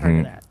 He's a part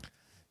of that.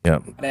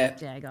 Yep.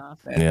 Jag off.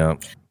 Yeah.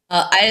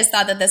 I just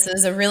thought that this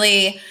was a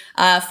really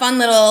fun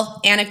little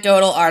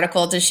anecdotal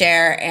article to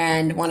share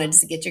and wanted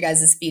to get your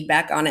guys'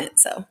 feedback on it.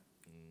 So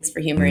thanks for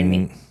humoring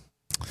me.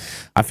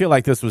 I feel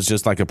like this was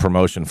just like a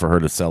promotion for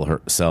her to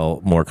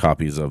sell more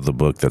copies of the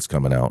book that's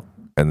coming out,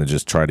 and then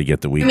just try to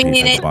get the weed people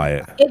to buy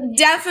it. It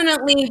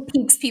definitely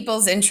piques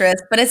people's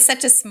interest, but it's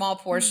such a small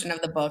portion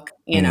of the book,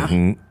 you know.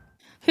 Mm-hmm.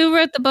 Who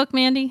wrote the book,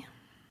 Mandy?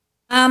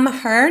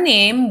 Her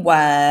name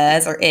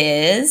was or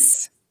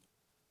is.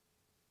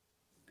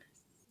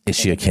 Is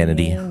she a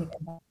Kennedy?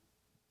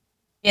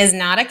 She is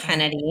not a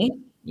Kennedy.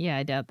 Yeah,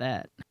 I doubt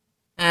that.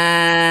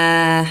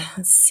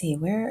 Let's see,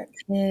 where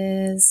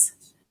is.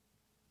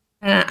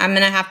 I'm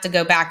going to have to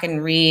go back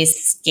and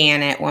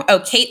re-scan it.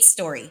 Oh, Kate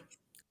Story.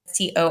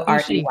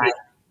 Torey.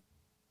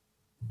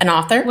 An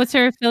author. What's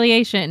her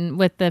affiliation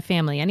with the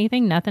family?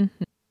 Anything? Nothing?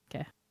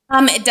 Okay.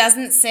 It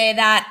doesn't say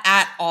that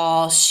at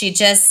all. She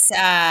just,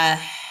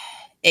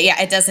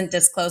 it doesn't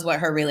disclose what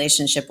her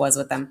relationship was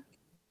with them.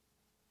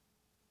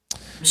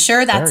 I'm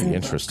sure that's very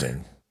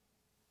interesting.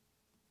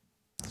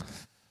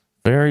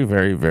 Very,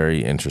 very,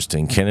 very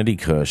interesting. Kennedy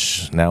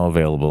Kush, now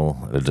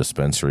available at a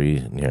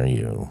dispensary near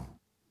you.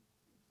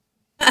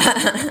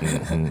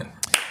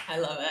 I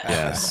love it.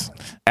 Yes.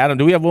 Adam,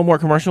 do we have one more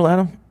commercial,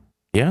 Adam?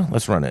 Yeah,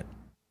 let's run it.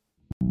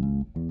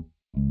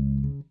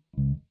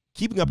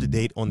 Keeping up to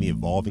date on the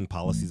evolving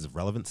policies of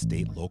relevant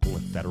state, local,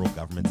 and federal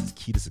governments is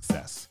key to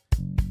success.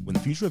 When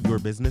the future of your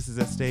business is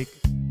at stake,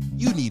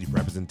 you need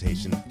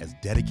representation as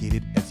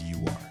dedicated as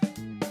you are.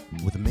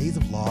 With a maze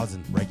of laws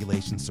and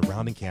regulations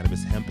surrounding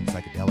cannabis, hemp, and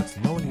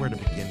psychedelics, knowing where to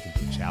begin can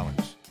be a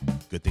challenge.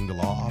 Good Thing to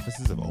Law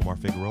offices of Omar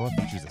Figueroa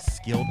features a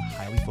skilled,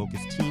 highly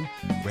focused team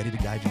ready to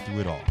guide you through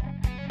it all.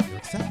 They're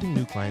accepting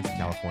new clients in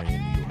California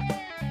and New York.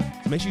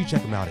 So make sure you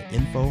check them out at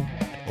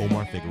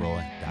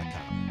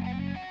info@omarfigueroa.com.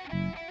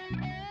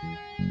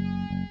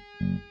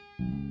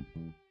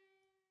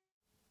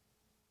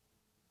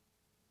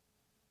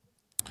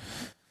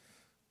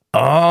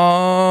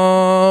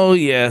 Oh,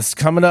 yes.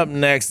 Coming up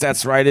next,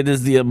 that's right. It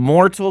is the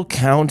immortal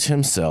Count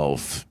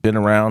himself. Been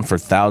around for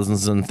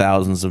thousands and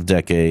thousands of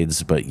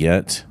decades, but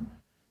yet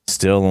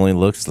still only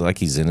looks like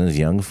he's in his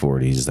young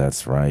 40s.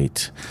 That's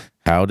right.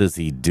 How does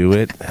he do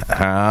it?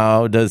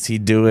 How does he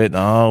do it?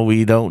 Oh,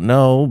 we don't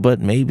know, but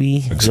maybe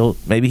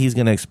he's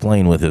going to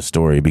explain with his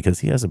story,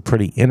 because he has a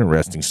pretty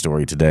interesting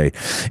story today.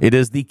 It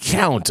is the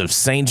Count of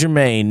Saint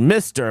Germain,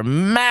 Mr.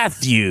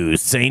 Matthew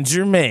Saint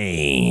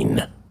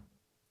Germain.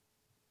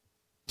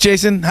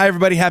 Jason, hi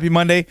everybody. Happy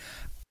Monday.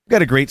 I've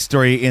got a great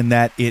story in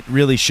that it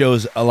really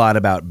shows a lot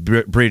about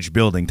bridge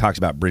building, talks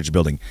about bridge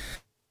building.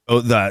 Oh,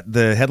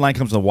 the headline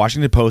comes from the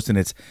Washington Post, and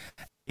it's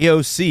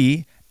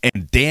AOC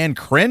and Dan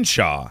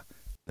Crenshaw,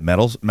 the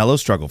mellow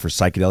struggle for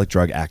psychedelic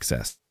drug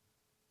access.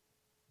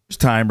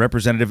 First time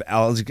Representative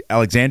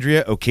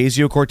Alexandria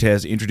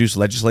Ocasio-Cortez introduced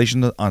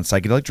legislation on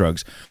psychedelic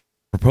drugs,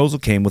 the proposal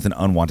came with an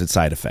unwanted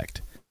side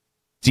effect.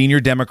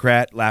 Senior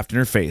Democrat laughed in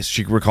her face.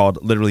 She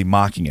recalled literally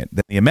mocking it.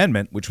 Then the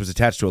amendment, which was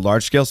attached to a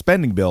large-scale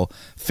spending bill,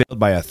 failed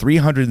by a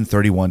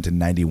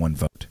 331-91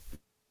 vote. It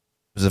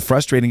was a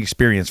frustrating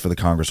experience for the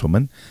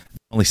Congresswoman,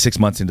 only 6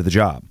 months into the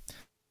job. It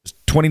was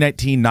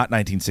 2019, not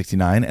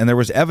 1969, and there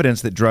was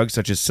evidence that drugs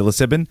such as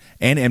psilocybin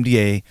and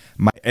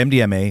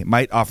MDMA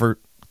might offer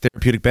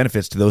therapeutic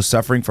benefits to those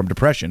suffering from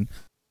depression,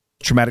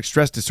 traumatic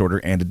stress disorder,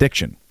 and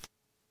addiction.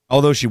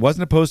 Although she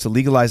wasn't opposed to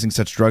legalizing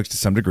such drugs to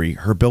some degree,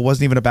 her bill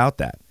wasn't even about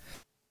that.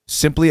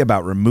 Simply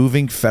about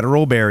removing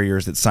federal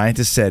barriers that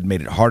scientists said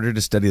made it harder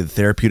to study the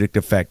therapeutic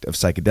effect of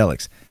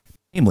psychedelics,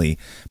 namely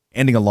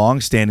ending a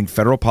long-standing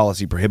federal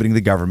policy prohibiting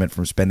the government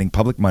from spending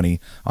public money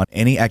on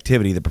any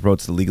activity that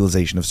promotes the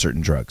legalization of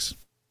certain drugs.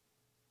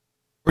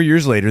 4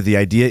 years later, the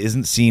idea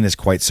isn't seen as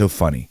quite so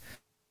funny.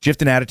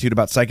 Shift in attitude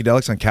about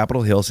psychedelics on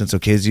Capitol Hill since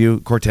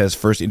Ocasio-Cortez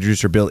first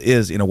introduced her bill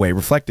is, in a way,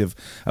 reflective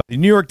of the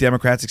New York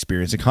Democrats'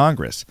 experience in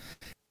Congress.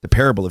 the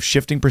parable of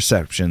shifting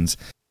perceptions.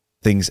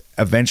 Things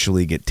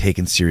eventually get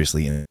taken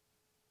seriously.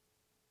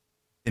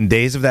 In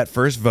days of that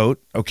first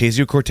vote,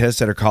 Ocasio-Cortez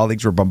said her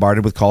colleagues were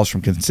bombarded with calls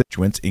from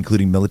constituents,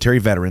 including military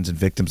veterans and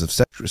victims of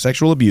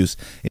sexual abuse,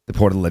 in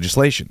support of the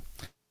legislation.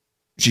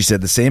 She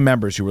said the same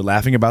members who were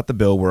laughing about the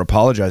bill were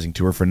apologizing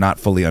to her for not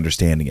fully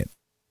understanding it.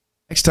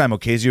 Next time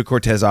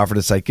Ocasio-Cortez offered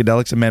a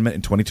psychedelics amendment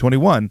in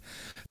 2021,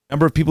 the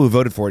number of people who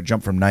voted for it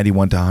jumped from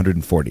 91 to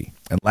 140.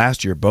 And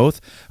last year, both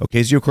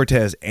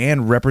Ocasio-Cortez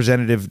and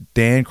Representative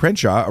Dan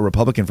Crenshaw, a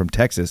Republican from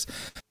Texas,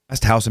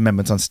 passed House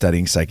amendments on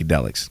studying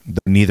psychedelics, though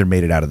neither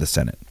made it out of the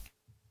Senate.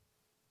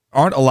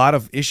 There aren't a lot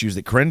of issues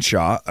that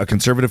Crenshaw, a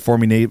conservative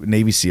former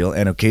Navy SEAL,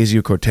 and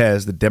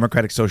Ocasio-Cortez, the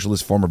Democratic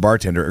Socialist former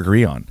bartender,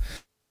 agree on.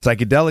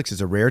 Psychedelics is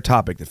a rare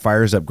topic that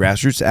fires up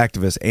grassroots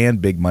activists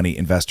and big money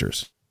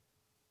investors.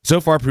 So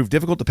far, proved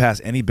difficult to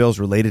pass any bills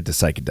related to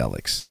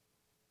psychedelics.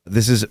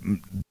 This is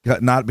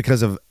not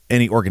because of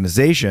any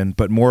organization,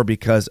 but more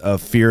because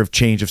of fear of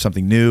change of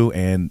something new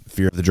and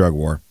fear of the drug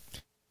war.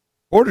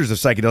 Orders of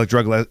psychedelic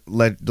drug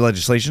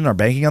legislation are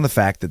banking on the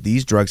fact that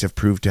these drugs have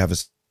proved to have a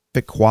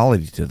specific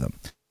quality to them,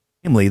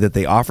 namely that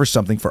they offer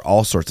something for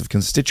all sorts of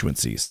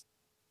constituencies.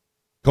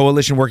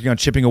 Coalition working on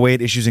chipping away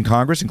at issues in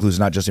Congress includes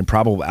not just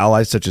improbable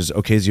allies such as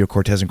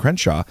Ocasio-Cortez and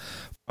Crenshaw,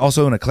 but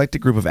also an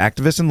eclectic group of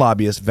activists and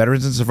lobbyists,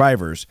 veterans and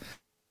survivors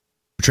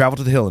who travel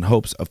to the Hill in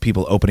hopes of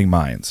people opening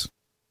minds.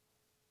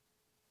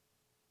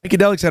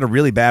 Psychedelics had a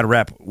really bad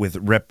rep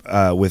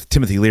with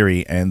Timothy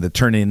Leary and the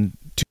turn-in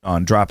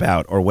on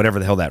dropout, or whatever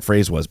the hell that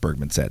phrase was,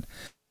 Bergman said.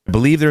 I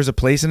believe there's a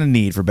place and a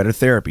need for better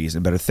therapies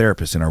and better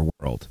therapists in our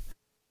world.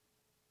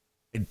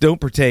 I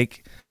don't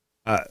partake,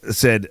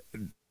 said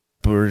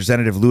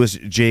Representative Louis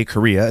J.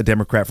 Correa, a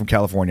Democrat from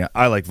California.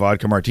 I like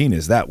vodka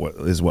martinis. That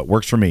is what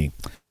works for me.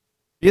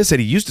 He said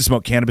he used to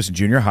smoke cannabis in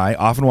junior high,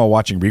 often while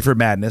watching Reefer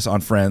Madness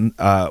on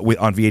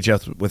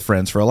VHS with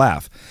friends for a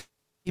laugh.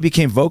 He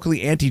became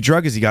vocally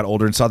anti-drug as he got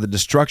older and saw the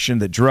destruction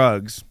that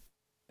drugs,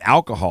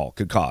 alcohol,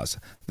 could cause.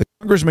 The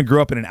congressman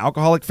grew up in an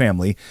alcoholic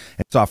family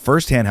and saw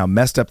firsthand how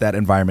messed up that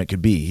environment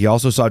could be. He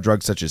also saw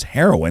drugs such as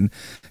heroin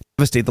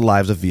devastate the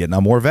lives of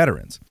Vietnam War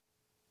veterans.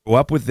 Grow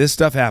up with this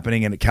stuff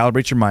happening and it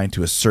calibrates your mind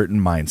to a certain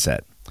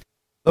mindset.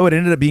 Though it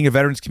ended up being a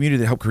veterans community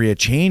that helped Correa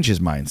change his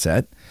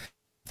mindset,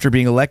 after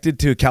being elected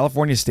to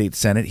California State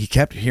Senate, he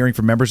kept hearing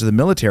from members of the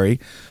military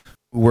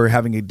who were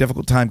having a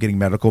difficult time getting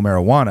medical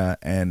marijuana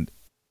and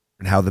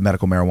how the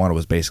medical marijuana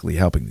was basically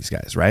helping these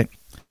guys, right?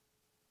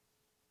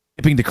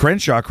 Skipping to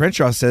Crenshaw,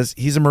 Crenshaw says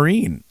he's a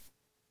Marine.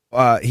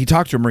 He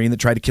talked to a Marine that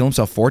tried to kill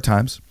himself 4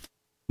 times.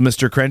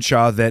 Mr.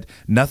 Crenshaw that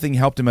nothing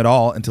helped him at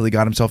all until he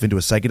got himself into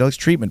a psychedelics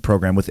treatment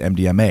program with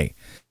MDMA.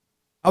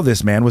 Now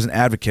this man was an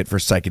advocate for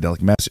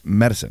psychedelic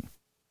medicine.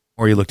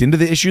 The more he looked into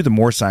the issue, the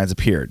more signs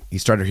appeared. He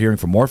started hearing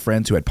from more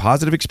friends who had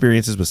positive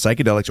experiences with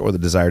psychedelics or the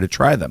desire to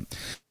try them.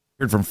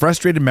 He heard from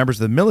frustrated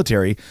members of the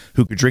military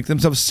who could drink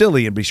themselves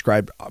silly and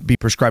be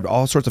prescribed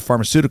all sorts of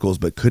pharmaceuticals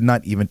but could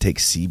not even take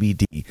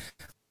CBD,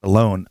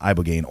 alone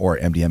Ibogaine or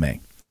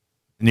MDMA.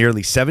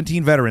 Nearly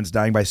 17 veterans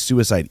dying by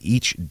suicide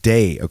each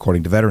day,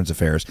 according to Veterans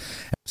Affairs.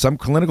 Some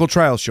clinical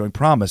trials showing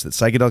promise that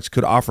psychedelics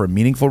could offer a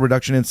meaningful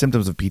reduction in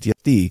symptoms of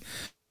PTSD.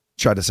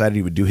 Shaw decided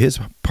he would do his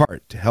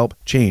part to help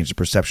change the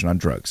perception on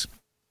drugs.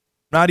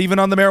 Not even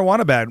on the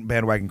marijuana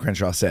bandwagon,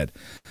 Crenshaw said.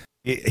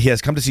 He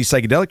has come to see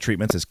psychedelic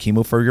treatments as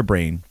chemo for your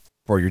brain,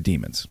 for your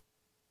demons.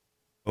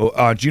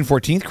 On June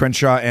 14th,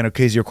 Crenshaw and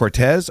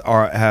Ocasio-Cortez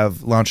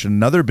have launched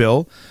another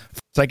bill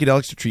for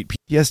psychedelics to treat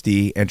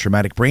PTSD and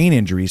traumatic brain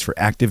injuries for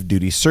active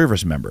duty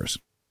service members.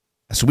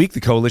 Last week,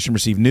 the coalition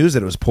received news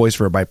that it was poised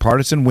for a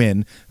bipartisan win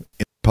in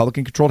the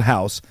Republican-controlled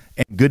House,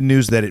 and good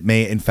news that it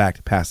may, in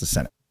fact, pass the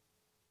Senate.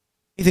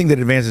 Anything that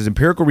advances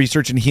empirical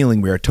research and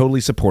healing, we are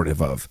totally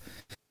supportive of.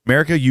 In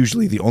America,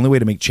 usually the only way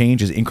to make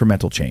change is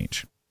incremental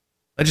change.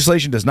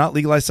 Legislation does not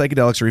legalize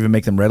psychedelics or even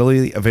make them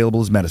readily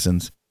available as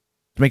medicines.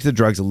 To make the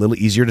drugs a little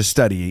easier to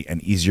study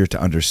and easier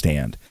to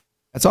understand.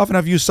 That's often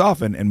how views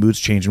soften and moods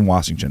change in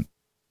Washington.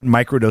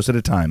 Microdose at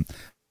a time,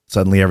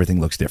 suddenly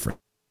everything looks different.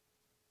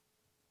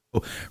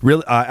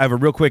 I have a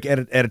real quick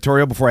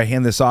editorial before I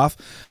hand this off.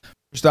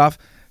 First off,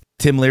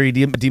 Tim Leary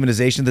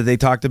demonization that they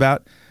talked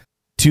about.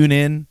 Tune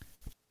in,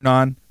 turn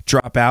on,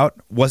 drop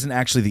out wasn't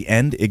actually the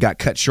end. It got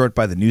cut short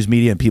by the news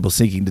media and people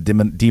seeking to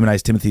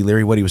demonize Timothy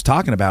Leary. What he was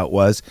talking about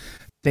was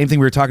the same thing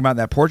we were talking about in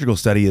that Portugal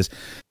study is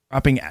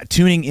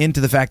tuning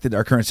into the fact that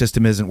our current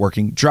system isn't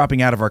working,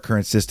 dropping out of our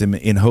current system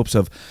in hopes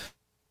of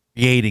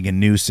creating a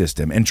new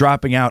system. And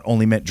dropping out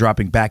only meant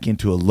dropping back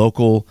into a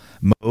local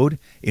mode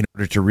in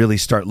order to really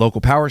start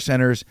local power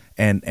centers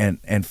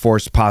and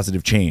force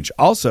positive change.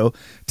 Also,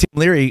 Tim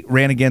Leary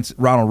ran against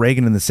Ronald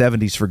Reagan in the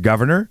 70s for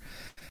governor.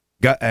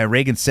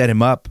 Reagan set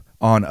him up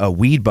on a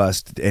weed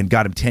bust and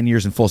got him 10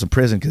 years in Folsom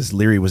Prison because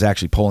Leary was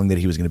actually polling that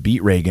he was going to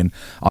beat Reagan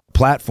on the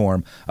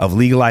platform of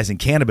legalizing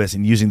cannabis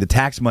and using the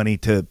tax money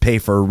to pay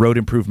for road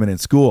improvement in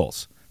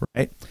schools,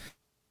 right?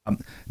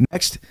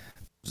 Next,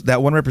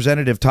 that one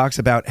representative talks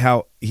about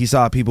how he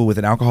saw people with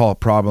an alcohol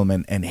problem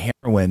and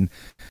heroin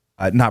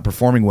not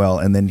performing well,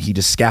 and then he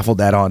just scaffolded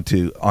that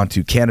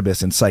onto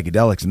cannabis and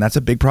psychedelics, and that's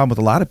a big problem with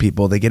a lot of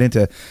people. They get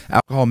into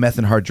alcohol, meth,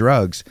 and hard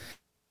drugs.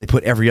 They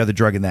put every other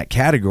drug in that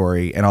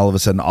category, and all of a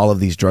sudden, all of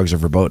these drugs are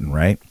verboten,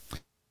 right?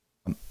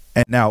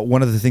 And now,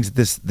 one of the things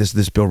that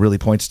this bill really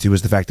points to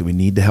is the fact that we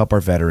need to help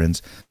our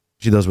veterans,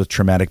 especially those with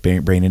traumatic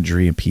brain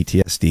injury and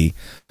PTSD,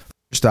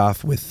 first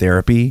off with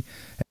therapy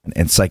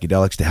and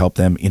psychedelics to help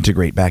them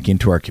integrate back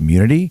into our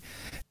community.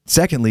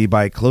 Secondly,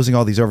 by closing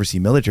all these overseas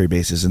military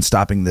bases and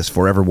stopping this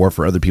forever war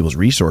for other people's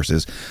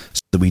resources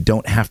so that we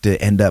don't have to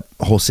end up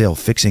wholesale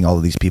fixing all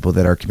of these people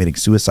that are committing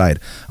suicide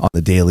on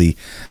the daily,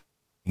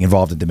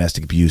 involved in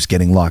domestic abuse,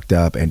 getting locked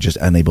up, and just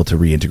unable to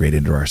reintegrate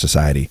into our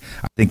society.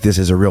 I think this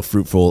is a real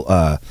fruitful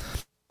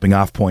jumping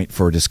off point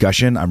for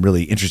discussion. I'm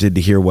really interested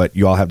to hear what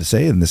you all have to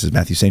say, and this is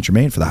Matthew St.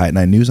 Germain for the High at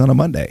 9 News on a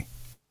Monday.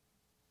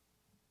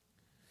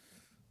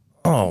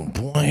 Oh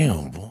boy,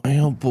 oh boy,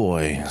 oh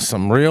boy.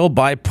 Some real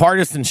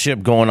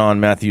bipartisanship going on,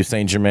 Matthew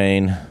St.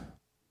 Germain.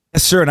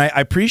 Yes, sir, and I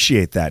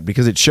appreciate that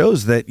because it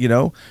shows that,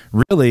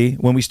 really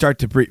when we start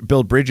to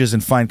build bridges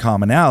and find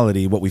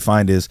commonality, what we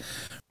find is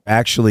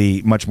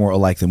actually much more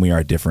alike than we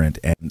are different.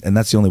 And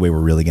that's the only way we're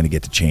really going to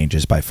get to change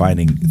is by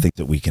finding things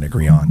that we can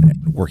agree on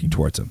and working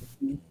towards them.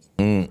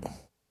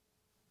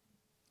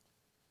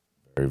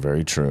 Very,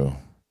 very true.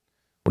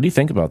 What do you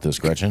think about this,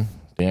 Gretchen?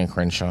 Dan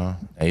Crenshaw,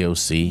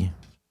 AOC?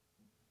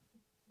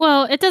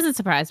 Well, it doesn't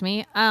surprise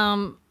me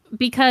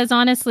because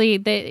honestly,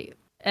 they,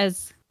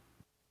 as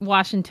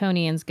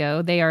Washingtonians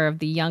go, they are of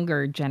the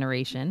younger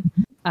generation.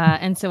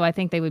 And so I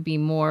think they would be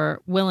more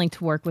willing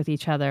to work with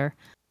each other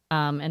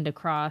and to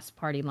cross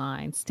party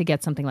lines to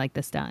get something like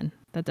this done.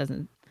 That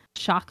doesn't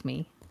shock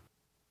me.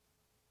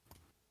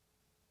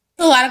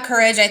 A lot of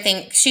courage. I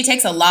think she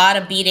takes a lot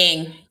of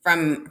beating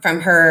from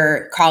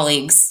her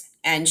colleagues,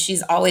 and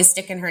she's always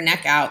sticking her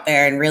neck out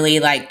there and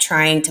really like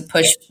trying to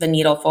push the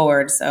needle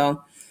forward.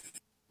 So.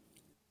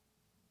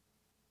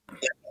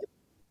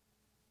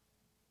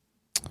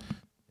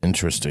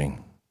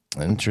 Interesting.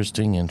 And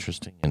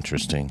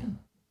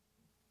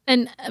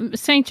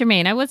St.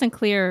 Germain, I wasn't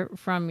clear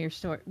from your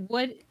story.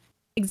 What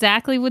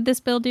exactly would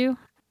this bill do?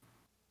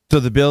 So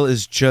the bill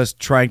is just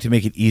trying to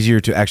make it easier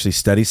to actually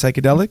study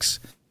psychedelics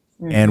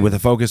and with a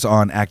focus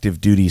on active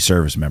duty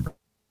service members.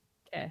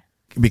 Okay.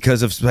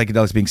 Because of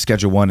psychedelics being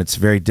Schedule 1, it's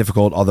very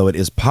difficult. Although it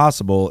is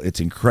possible, it's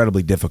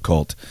incredibly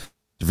difficult.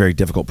 It's a very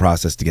difficult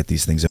process to get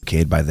these things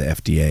okayed by the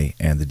FDA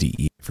and the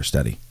DEA for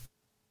study.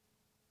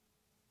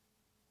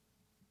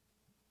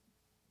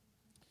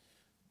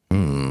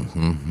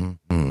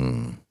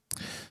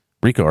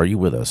 Rico, are you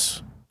with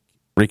us?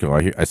 Rico,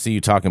 I see you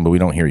talking, but we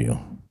don't hear you.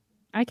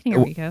 I can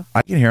hear Rico.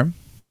 I can hear him.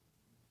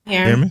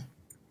 Hear me?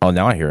 Oh,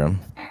 now I hear him.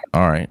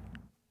 All right.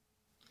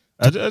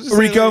 I just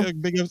Rico. say,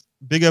 big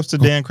ups to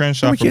Dan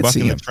Crenshaw for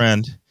bucking the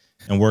trend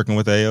and working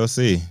with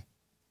AOC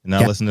and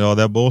not listening to all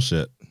that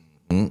bullshit.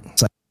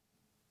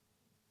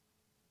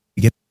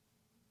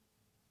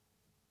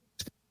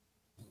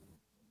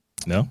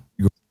 No?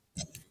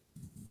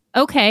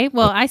 Okay,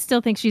 well, I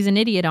still think she's an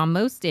idiot on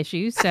most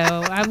issues,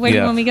 so where do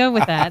you want me to go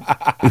with that?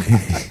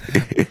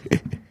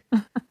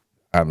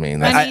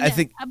 I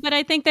think, but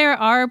I think there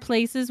are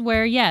places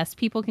where, yes,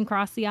 people can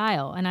cross the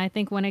aisle, and I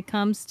think when it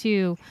comes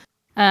to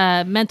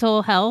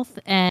mental health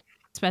and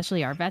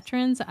especially our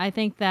veterans, I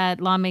think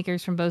that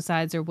lawmakers from both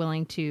sides are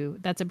willing to.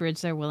 That's a bridge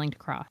they're willing to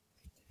cross.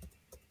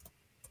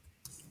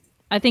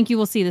 I think you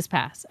will see this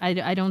pass.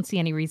 I don't see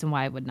any reason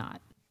why it would not.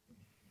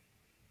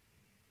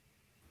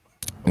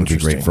 Would be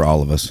great for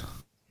all of us.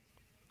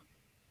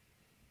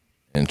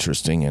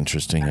 Interesting.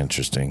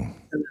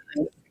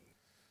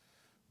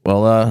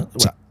 Well,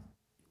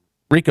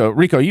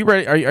 Rico, you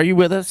ready? Are you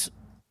with us?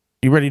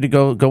 You ready to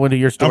go into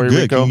your story, I'm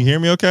good. Rico? Can you hear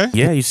me okay?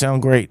 Yeah, you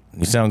sound great.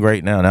 You sound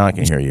great now. Now I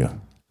can hear you.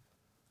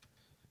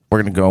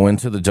 We're gonna go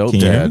into the dope Can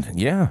you hear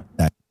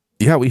dad.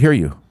 Yeah, we hear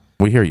you.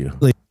 Are you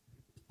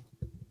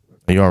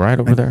all right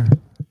over there?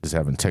 He's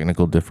having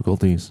technical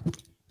difficulties.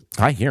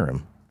 I hear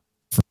him.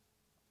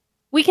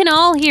 We can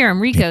all hear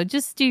him, Rico.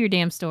 Just do your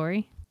damn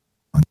story.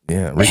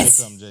 Yeah,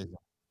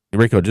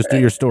 Rico, just do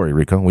your story,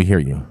 Rico. We hear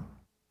you.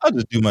 I'll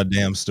just do my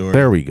damn story.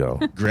 There we go.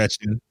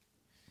 Gretchen.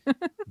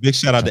 Big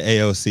shout out to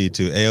AOC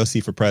too.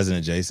 AOC for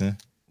president, Jason.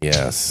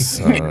 Yes.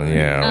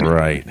 Yeah,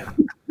 right.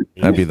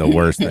 That'd be the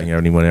worst thing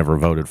anyone ever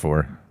voted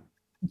for.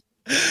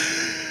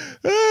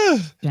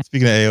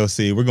 Speaking of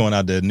AOC, we're going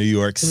out to New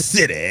York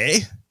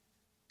City.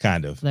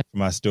 Kind of, for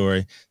my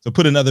story. So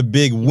put another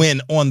big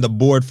win on the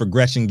board for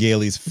Gretchen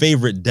Gailey's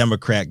favorite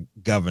Democrat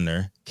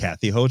governor,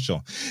 Kathy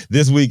Hochul.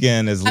 This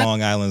weekend is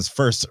Long Island's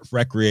first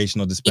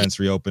recreational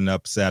dispensary opened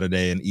up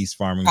Saturday in East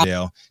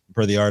Farmingdale.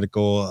 Per the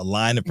article, a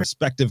line of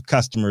prospective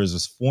customers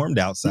was formed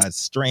outside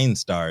Strain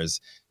Stars,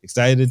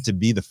 excited to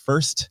be the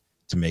first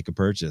to make a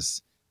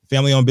purchase.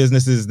 Family-owned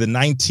business is the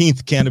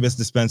 19th cannabis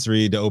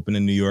dispensary to open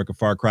in New York, a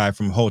far cry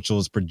from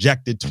Hochul's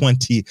projected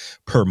 20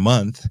 per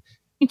month.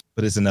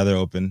 But it's another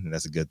open, and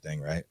that's a good thing,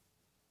 right?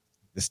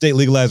 The state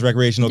legalized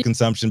recreational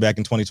consumption back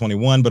in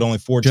 2021, but only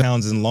 4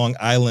 towns in Long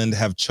Island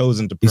have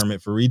chosen to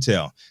permit for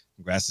retail.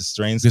 Congrats to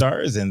Strain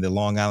Stars and the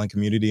Long Island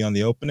community on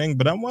the opening.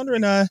 But I'm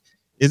wondering,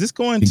 is this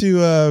going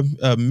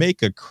to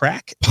make a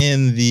crack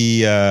in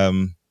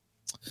the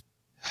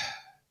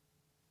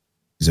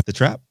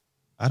trap?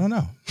 I don't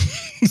know.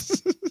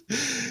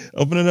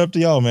 Open it up to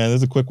y'all, man.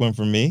 There's a quick one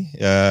from me.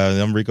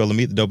 I'm Rico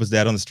Lamitte, the dopest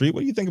dad on the street. What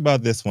do you think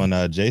about this one,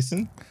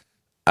 Jason?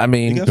 I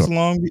mean, it's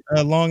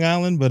Long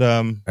Island, but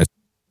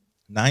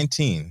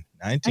 19.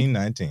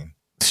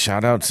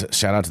 Shout out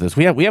to this.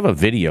 We have a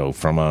video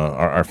from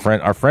our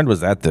friend. Our friend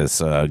was at this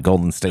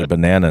Golden State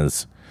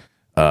Bananas.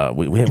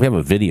 We have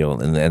a video,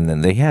 and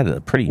then they had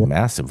a pretty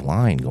massive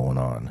line going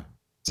on.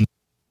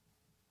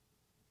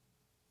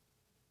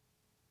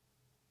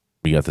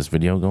 You got this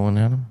video going,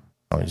 Adam?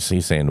 Oh,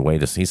 he's saying to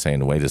wait a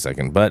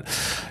second. But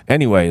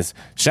anyways,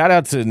 shout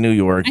out to New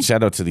York.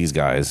 Shout out to these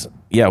guys.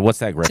 Yeah, what's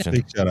that, Gretchen?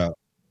 Big shout out.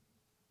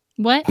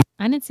 What?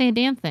 I didn't say a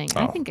damn thing.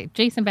 I think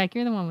Jason Beck,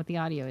 you're the one with the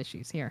audio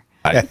issues here.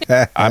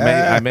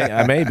 I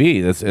may be.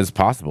 It's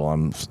possible.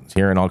 I'm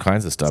hearing all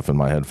kinds of stuff in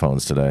my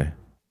headphones today.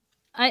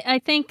 I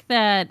think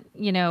that,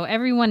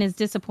 everyone is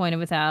disappointed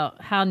with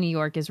how New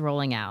York is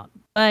rolling out,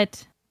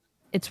 but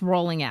it's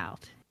rolling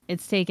out.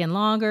 It's taken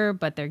longer,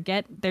 but they're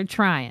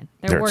trying.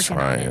 They're working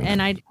on it.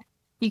 And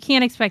you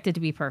can't expect it to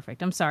be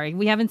perfect. I'm sorry.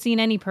 We haven't seen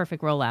any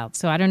perfect rollout.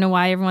 So I don't know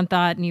why everyone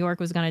thought New York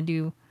was going to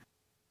do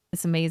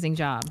this amazing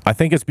job. I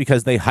think it's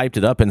because they hyped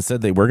it up and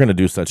said they were going to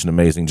do such an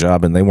amazing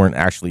job, and they weren't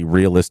actually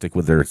realistic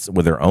with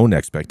their own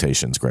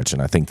expectations, Gretchen.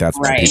 I think that's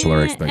what people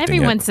are expecting.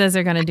 Everyone says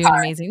they're going to do an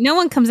amazing. No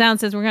one comes out and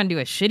says we're going to do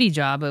a shitty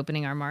job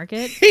opening our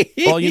market.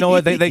 Well, you know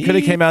what? They could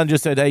have came out and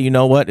just said, hey, you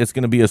know what? It's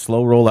going to be a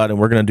slow rollout, and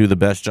we're going to do the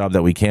best job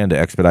that we can to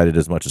expedite it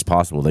as much as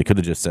possible. They could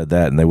have just said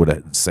that, and they would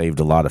have saved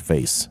a lot of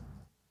face.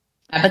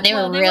 But they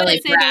were really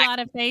saved a lot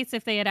of face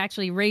if they had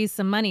actually raised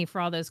some money for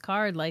all those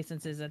card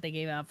licenses that they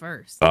gave out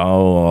first. Oh,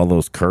 all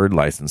those curd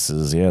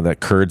licenses. Yeah,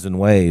 that curds and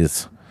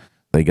ways.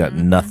 They got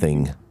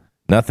nothing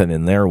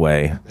in their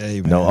way.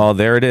 Hey, no, oh,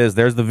 there it is.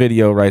 There's the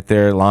video right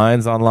there.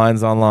 Lines on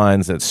lines on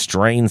lines at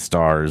Strain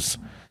Stars,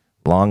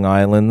 Long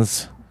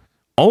Island's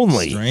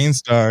only. Strain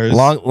Stars.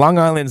 Long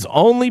Island's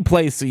only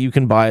place that you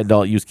can buy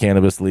adult use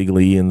cannabis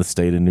legally in the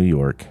state of New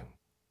York.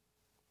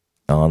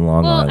 On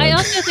Long Island. I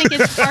also think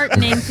it's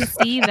heartening to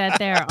see that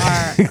there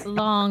are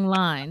long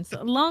lines.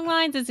 Long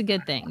lines is a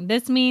good thing.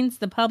 This means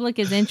the public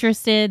is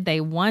interested.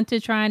 They want to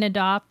try and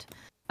adopt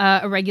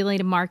a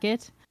regulated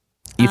market.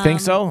 You think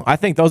so? I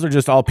think those are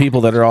just all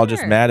people that are all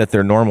just mad at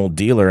their normal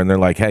dealer, and they're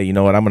like, hey, you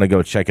know what? I'm going to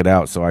go check it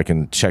out so I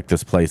can check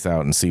this place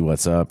out and see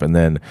what's up, and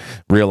then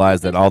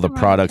realize that all the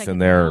products in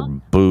there are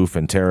boof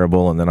and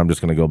terrible, and then I'm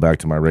just going to go back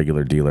to my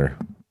regular dealer.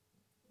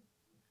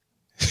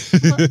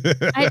 Well,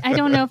 I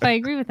don't know if I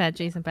agree with that,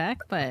 Jason Beck,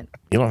 but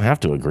you don't have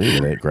to agree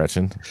with it,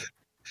 Gretchen.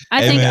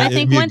 I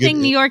think one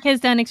thing New York has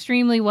done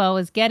extremely well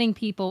is getting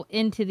people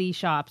into these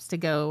shops to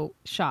go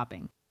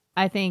shopping.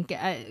 I think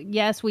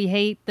yes, we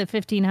hate the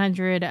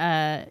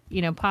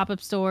 1,500 pop-up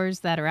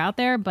stores that are out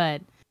there,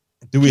 but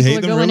do we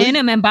hate them? Going really? In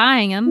them and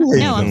buying them.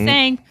 No, I'm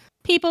saying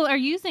people are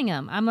using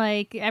them. I'm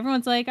like,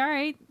 everyone's like, all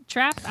right,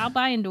 trap, I'll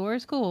buy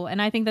indoors, cool.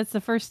 And I think that's the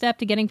first step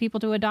to getting people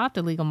to adopt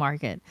a legal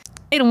market.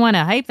 They don't want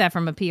to hype that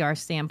from a PR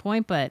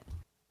standpoint, but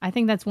I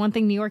think that's one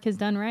thing New York has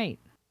done right.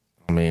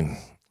 I mean,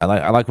 I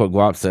like what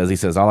Guap says. He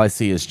says, all I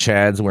see is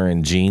Chads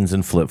wearing jeans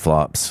and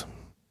flip-flops.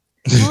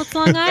 Well, it's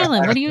Long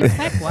Island. What do you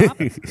expect,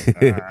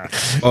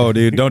 Guap? Oh,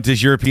 dude, don't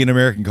dish European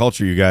American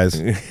culture, you guys.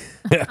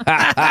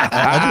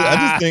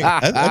 I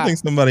think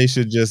somebody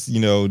should just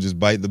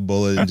bite the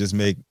bullet and just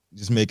make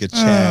a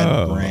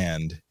Chad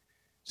brand.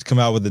 Just come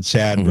out with the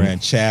Chad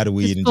brand, Chad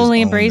weed, and fully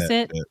just embrace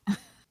it.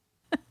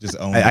 Just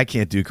own it. I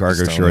can't do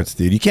cargo shorts,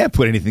 dude. You can't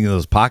put anything in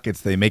those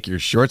pockets. They make your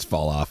shorts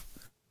fall off.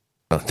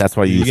 That's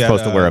why you're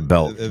supposed to wear a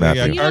belt,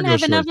 Matthew. You don't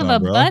have enough of a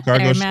butt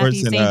there,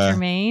 Matthew St.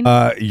 Germain.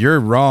 You're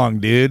wrong,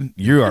 dude.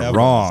 You are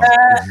wrong.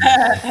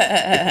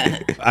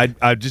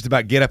 I'd just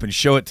about get up and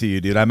show it to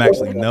you, dude. I'm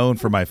actually known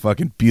for my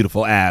fucking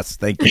beautiful ass.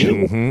 Thank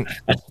you.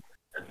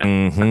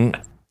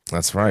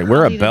 That's right.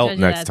 Wear a belt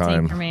next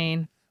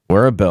time.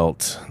 Wear a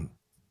belt.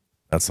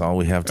 That's all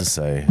we have to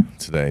say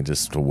today.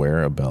 Just to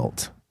wear a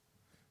belt.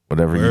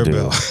 Whatever you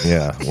do.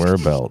 Yeah, wear a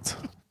belt.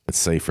 It's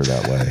safer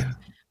that way.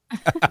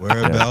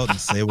 Wear a belt and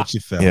say what you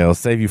felt. Yeah, it'll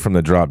save you from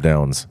the drop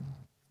downs.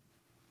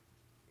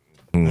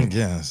 I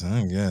guess.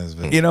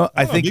 But,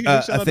 I think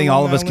a thing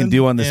all of us can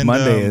do on this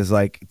Monday is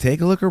like take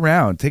a look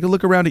around. Take a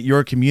look around at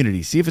your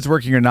community. See if it's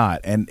working or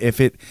not. And if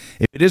it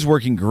is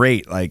working,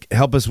 great. Like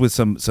help us with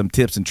some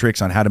tips and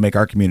tricks on how to make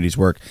our communities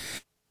work.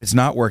 If it's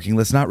not working,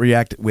 let's not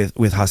react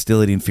with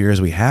hostility and fear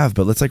as we have,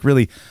 but let's like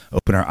really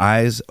open our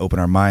eyes, open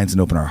our minds, and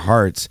open our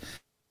hearts.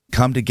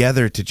 Come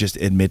together to just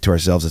admit to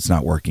ourselves it's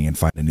not working and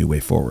find a new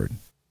way forward.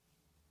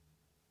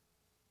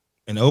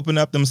 And open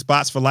up them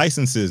spots for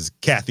licenses,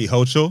 Kathy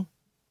Hochul.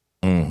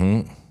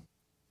 I'm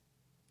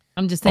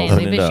just saying,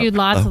 they've issued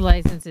lots of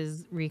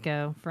licenses,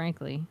 Rico,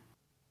 frankly.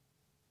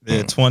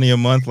 They're 20 a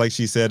month, like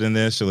she said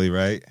initially,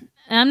 right?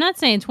 And I'm not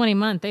saying 20 a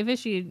month. They've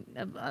issued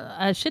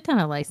a shit ton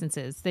of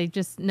licenses.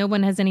 No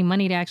one has any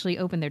money to actually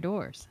open their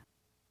doors.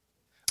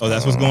 Oh,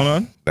 that's what's going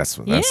on? That's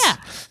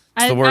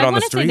It's the word on the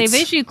wanna say streets.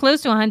 they've issued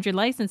close to 100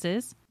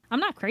 licenses. I'm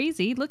not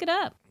crazy. Look it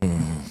up.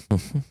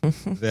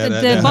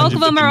 The bulk of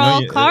them are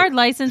all card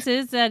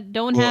licenses that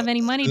don't have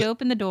any money to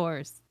open the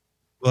doors.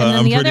 Well, And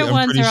then the other I'm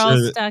ones pretty are all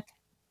sure that- stuck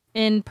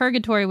in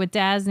purgatory with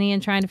Dasney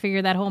and trying to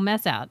figure that whole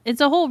mess out.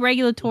 It's a whole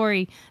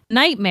regulatory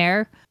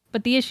nightmare,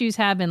 but the issues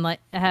the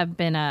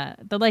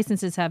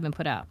licenses have been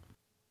put out.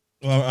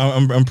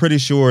 Well, I'm pretty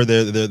sure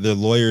the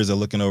lawyers are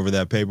looking over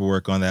that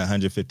paperwork on that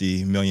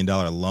 $150 million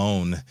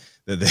loan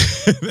that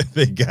that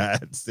they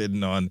got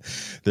sitting on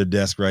their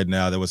desk right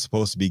now that was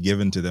supposed to be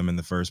given to them in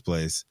the first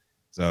place.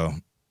 So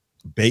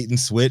bait and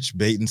switch,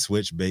 bait and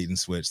switch, bait and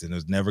switch. And it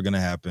was never going to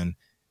happen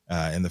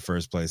in the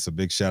first place. So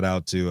big shout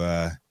out to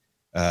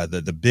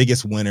the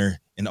biggest winner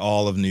in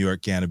all of New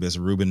York cannabis,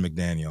 Ruben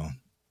McDaniel.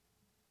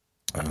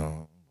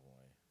 Oh.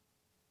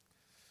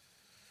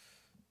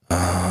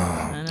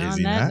 Is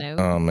he not?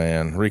 Oh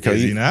man, Rico,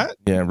 Is he not?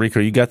 Yeah, Rico,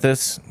 you got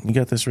this. You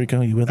got this,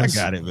 Rico. You with us?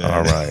 I got it, man.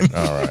 All right,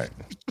 all right.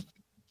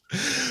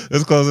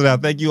 Let's close it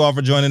out. Thank you all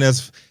for joining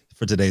us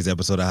for today's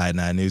episode of High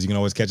 9 News. You can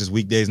always catch us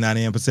weekdays 9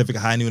 a.m. Pacific,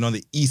 high noon on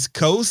the East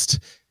Coast,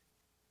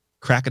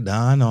 crack of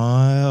dawn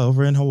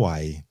over in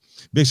Hawaii.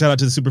 Big shout out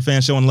to the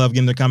Superfan Show and Love,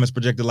 getting their comments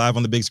projected live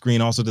on the big screen.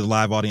 Also to the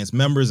live audience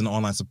members and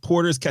online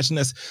supporters catching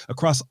us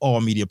across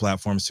all media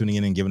platforms, tuning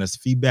in and giving us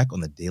feedback on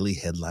the daily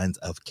headlines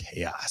of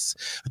chaos.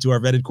 To our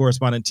vetted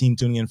correspondent team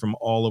tuning in from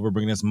all over,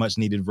 bringing us much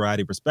needed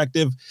variety of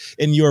perspective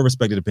and your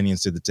respected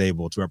opinions to the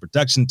table. To our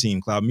production team,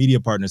 Cloud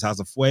Media Partners, House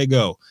of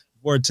Fuego,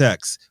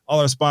 Vortex, all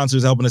our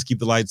sponsors helping us keep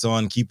the lights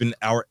on, keeping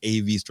our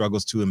AV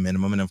struggles to a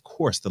minimum. And of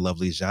course, the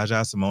lovely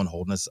Jaja Simone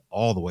holding us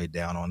all the way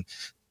down on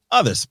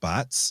other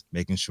spots,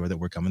 making sure that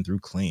we're coming through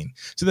clean.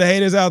 To the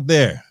haters out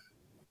there,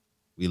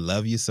 we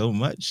love you so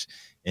much.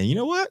 And you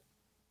know what?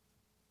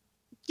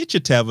 Get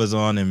your Tevas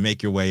on and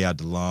make your way out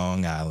to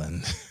Long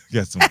Island.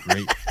 Got some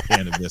great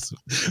cannabis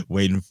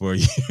waiting for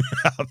you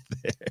out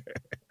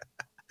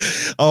there.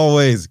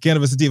 Always,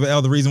 Cannabis Sativa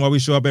L, the reason why we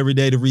show up every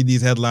day to read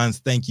these headlines.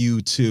 Thank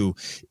you, too.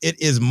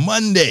 It is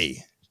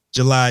Monday,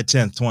 July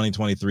 10th,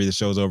 2023. The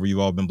show's over. You've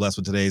all been blessed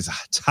with today's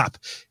top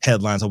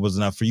headlines. Hope it was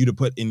enough for you to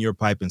put in your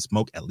pipe and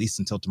smoke at least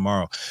until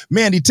tomorrow.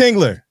 Mandy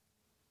Tingler,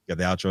 got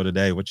the outro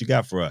today. What you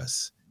got for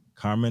us?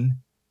 Carmen,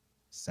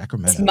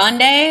 Sacramento. It's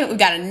Monday. We've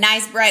got a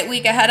nice, bright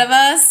week ahead of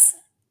us.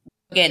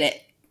 Get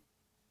it.